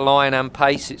think about line and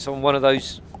pace. It's on one of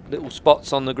those little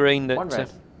spots on the green that.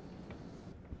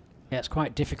 Yeah, it's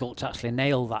quite difficult to actually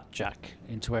nail that Jack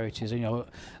into where it is. You know,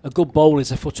 a good bowl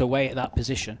is a foot away at that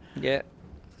position. Yeah.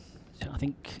 So I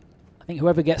think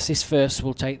whoever gets this first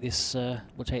will take this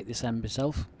end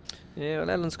itself. Yeah, well,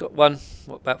 Ellen's got one,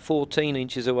 what, about 14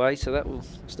 inches away, so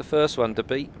that's the first one to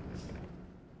beat.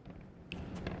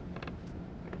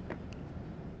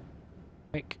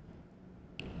 Quick.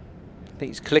 I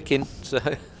think it's clicking, so.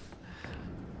 Okay.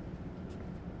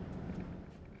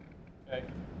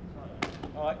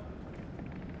 All right.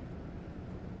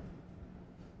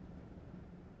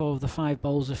 4 of the 5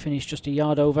 bowls are finished just a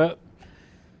yard over.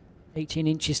 18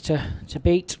 inches to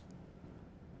beat.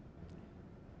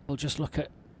 We'll just look at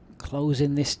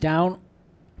closing this down.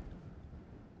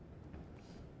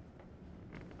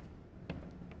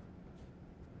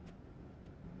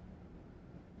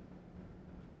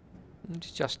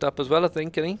 He's just up as well, I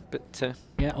think, isn't he? But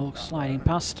yeah, all sliding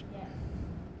past.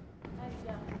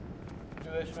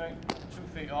 Do this, mate. 2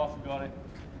 feet off, we got it.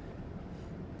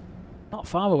 Not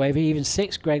far away, but even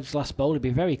 6, Greg's last bowl would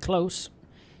be very close.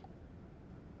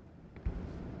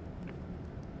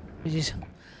 This is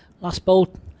last bowl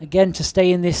again to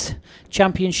stay in this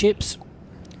championships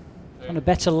on a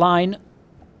better line.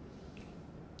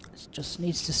 It just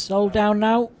needs to slow down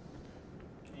now.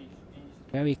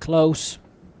 Very close.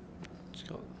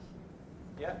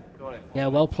 Yeah, got it. Yeah,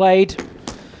 well played.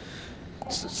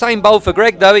 same bowl for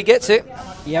Greg though, he gets it.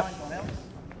 Yep.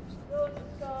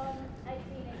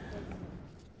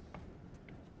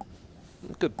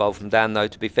 Good bowl from Dan though,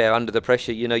 to be fair, under the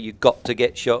pressure, you know you've got to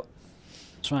get shot.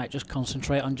 That's right, just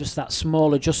concentrate on just that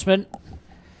small adjustment.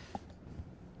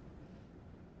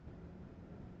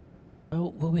 Oh,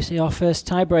 will we see our first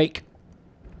tie break?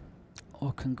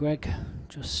 Or can Greg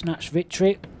just snatch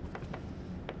victory?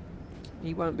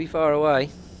 He won't be far away.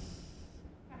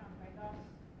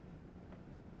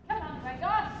 Come on,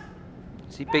 Gregor.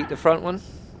 Does he beat the front one?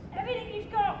 Everything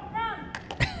you've got,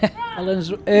 run.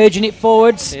 Ellen's urging it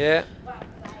forwards. Yeah.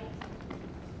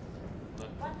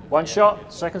 One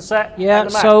shot, second set. Yeah, and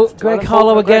the match. so To Greg Ellen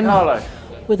Harlow Falkner, Greg again Harlow.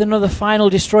 with another final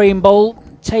destroying bowl.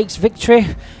 Takes victory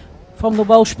from the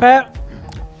Welsh pair.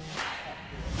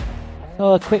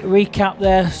 So a quick recap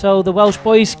there. So the Welsh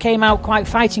boys came out quite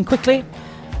fighting quickly.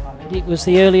 It was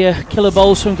the earlier killer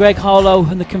bowls from Greg Harlow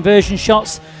and the conversion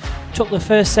shots. Took the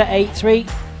first set 8-3.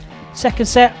 Second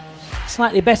set,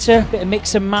 slightly better, bit of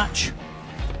mix and match.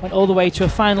 Went all the way to a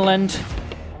final end.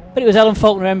 But it was Ellen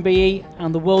Falkner MBE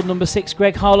and the world number 6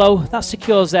 Greg Harlow that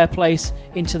secures their place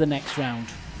into the next round.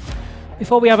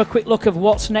 Before we have a quick look of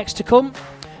what's next to come,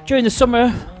 during the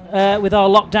summer with our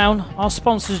lockdown, our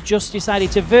sponsors just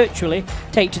decided to virtually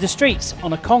take to the streets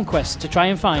on a conquest to try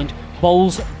and find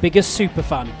bowl's biggest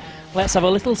superfan. Let's have a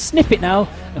little snippet now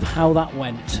of how that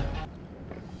went.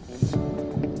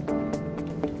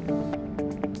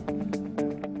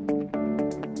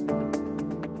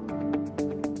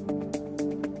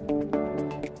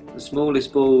 The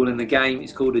smallest ball in the game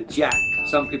is called a jack.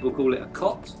 Some people call it a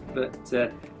cot, but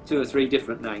 2 or 3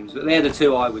 different names. But they're the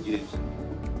 2 I would use.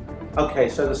 Okay,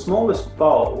 so the smallest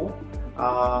bowl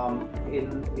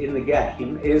in the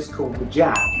game is called the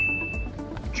jack.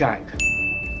 Jack.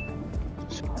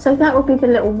 So that would be the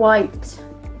little white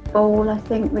ball, I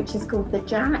think, which is called the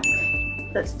jack,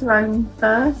 that's thrown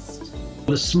first.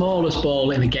 The smallest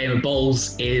ball in the game of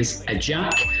bowls is a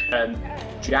jack.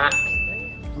 Jack.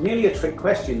 nearly a trick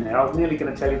question there. I was nearly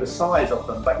going to tell you the size of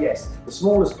them, but yes, the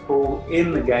smallest ball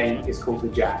in the game is called the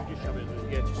jack.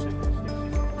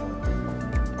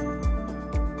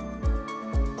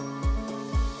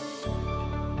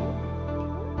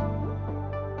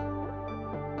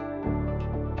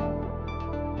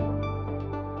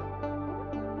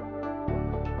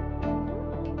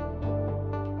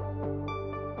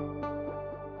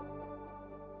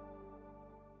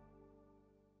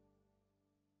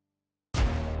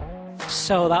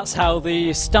 So that's how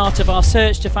the start of our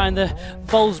search to find the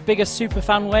bowl's biggest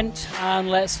superfan went, and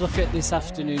let's look at this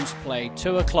afternoon's play.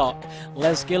 2 o'clock,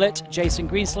 Les Gillett, Jason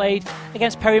Greenslade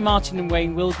against Perry Martin and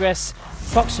Wayne Wilgress.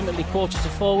 Approximately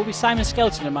 3:45 will be Simon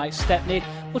Skelton and Mike Stepney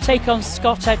will take on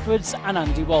Scott Edwards and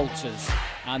Andy Walters.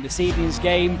 And this evening's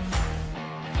game,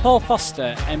 Paul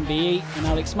Foster, MBE, and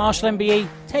Alex Marshall, MBE,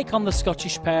 take on the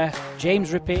Scottish pair,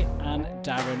 James Rippey and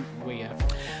Darren Weir.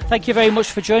 Thank you very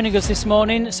much for joining us this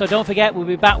morning. So don't forget, we'll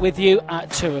be back with you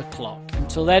at 2 o'clock.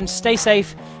 Until then, stay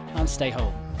safe and stay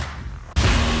home.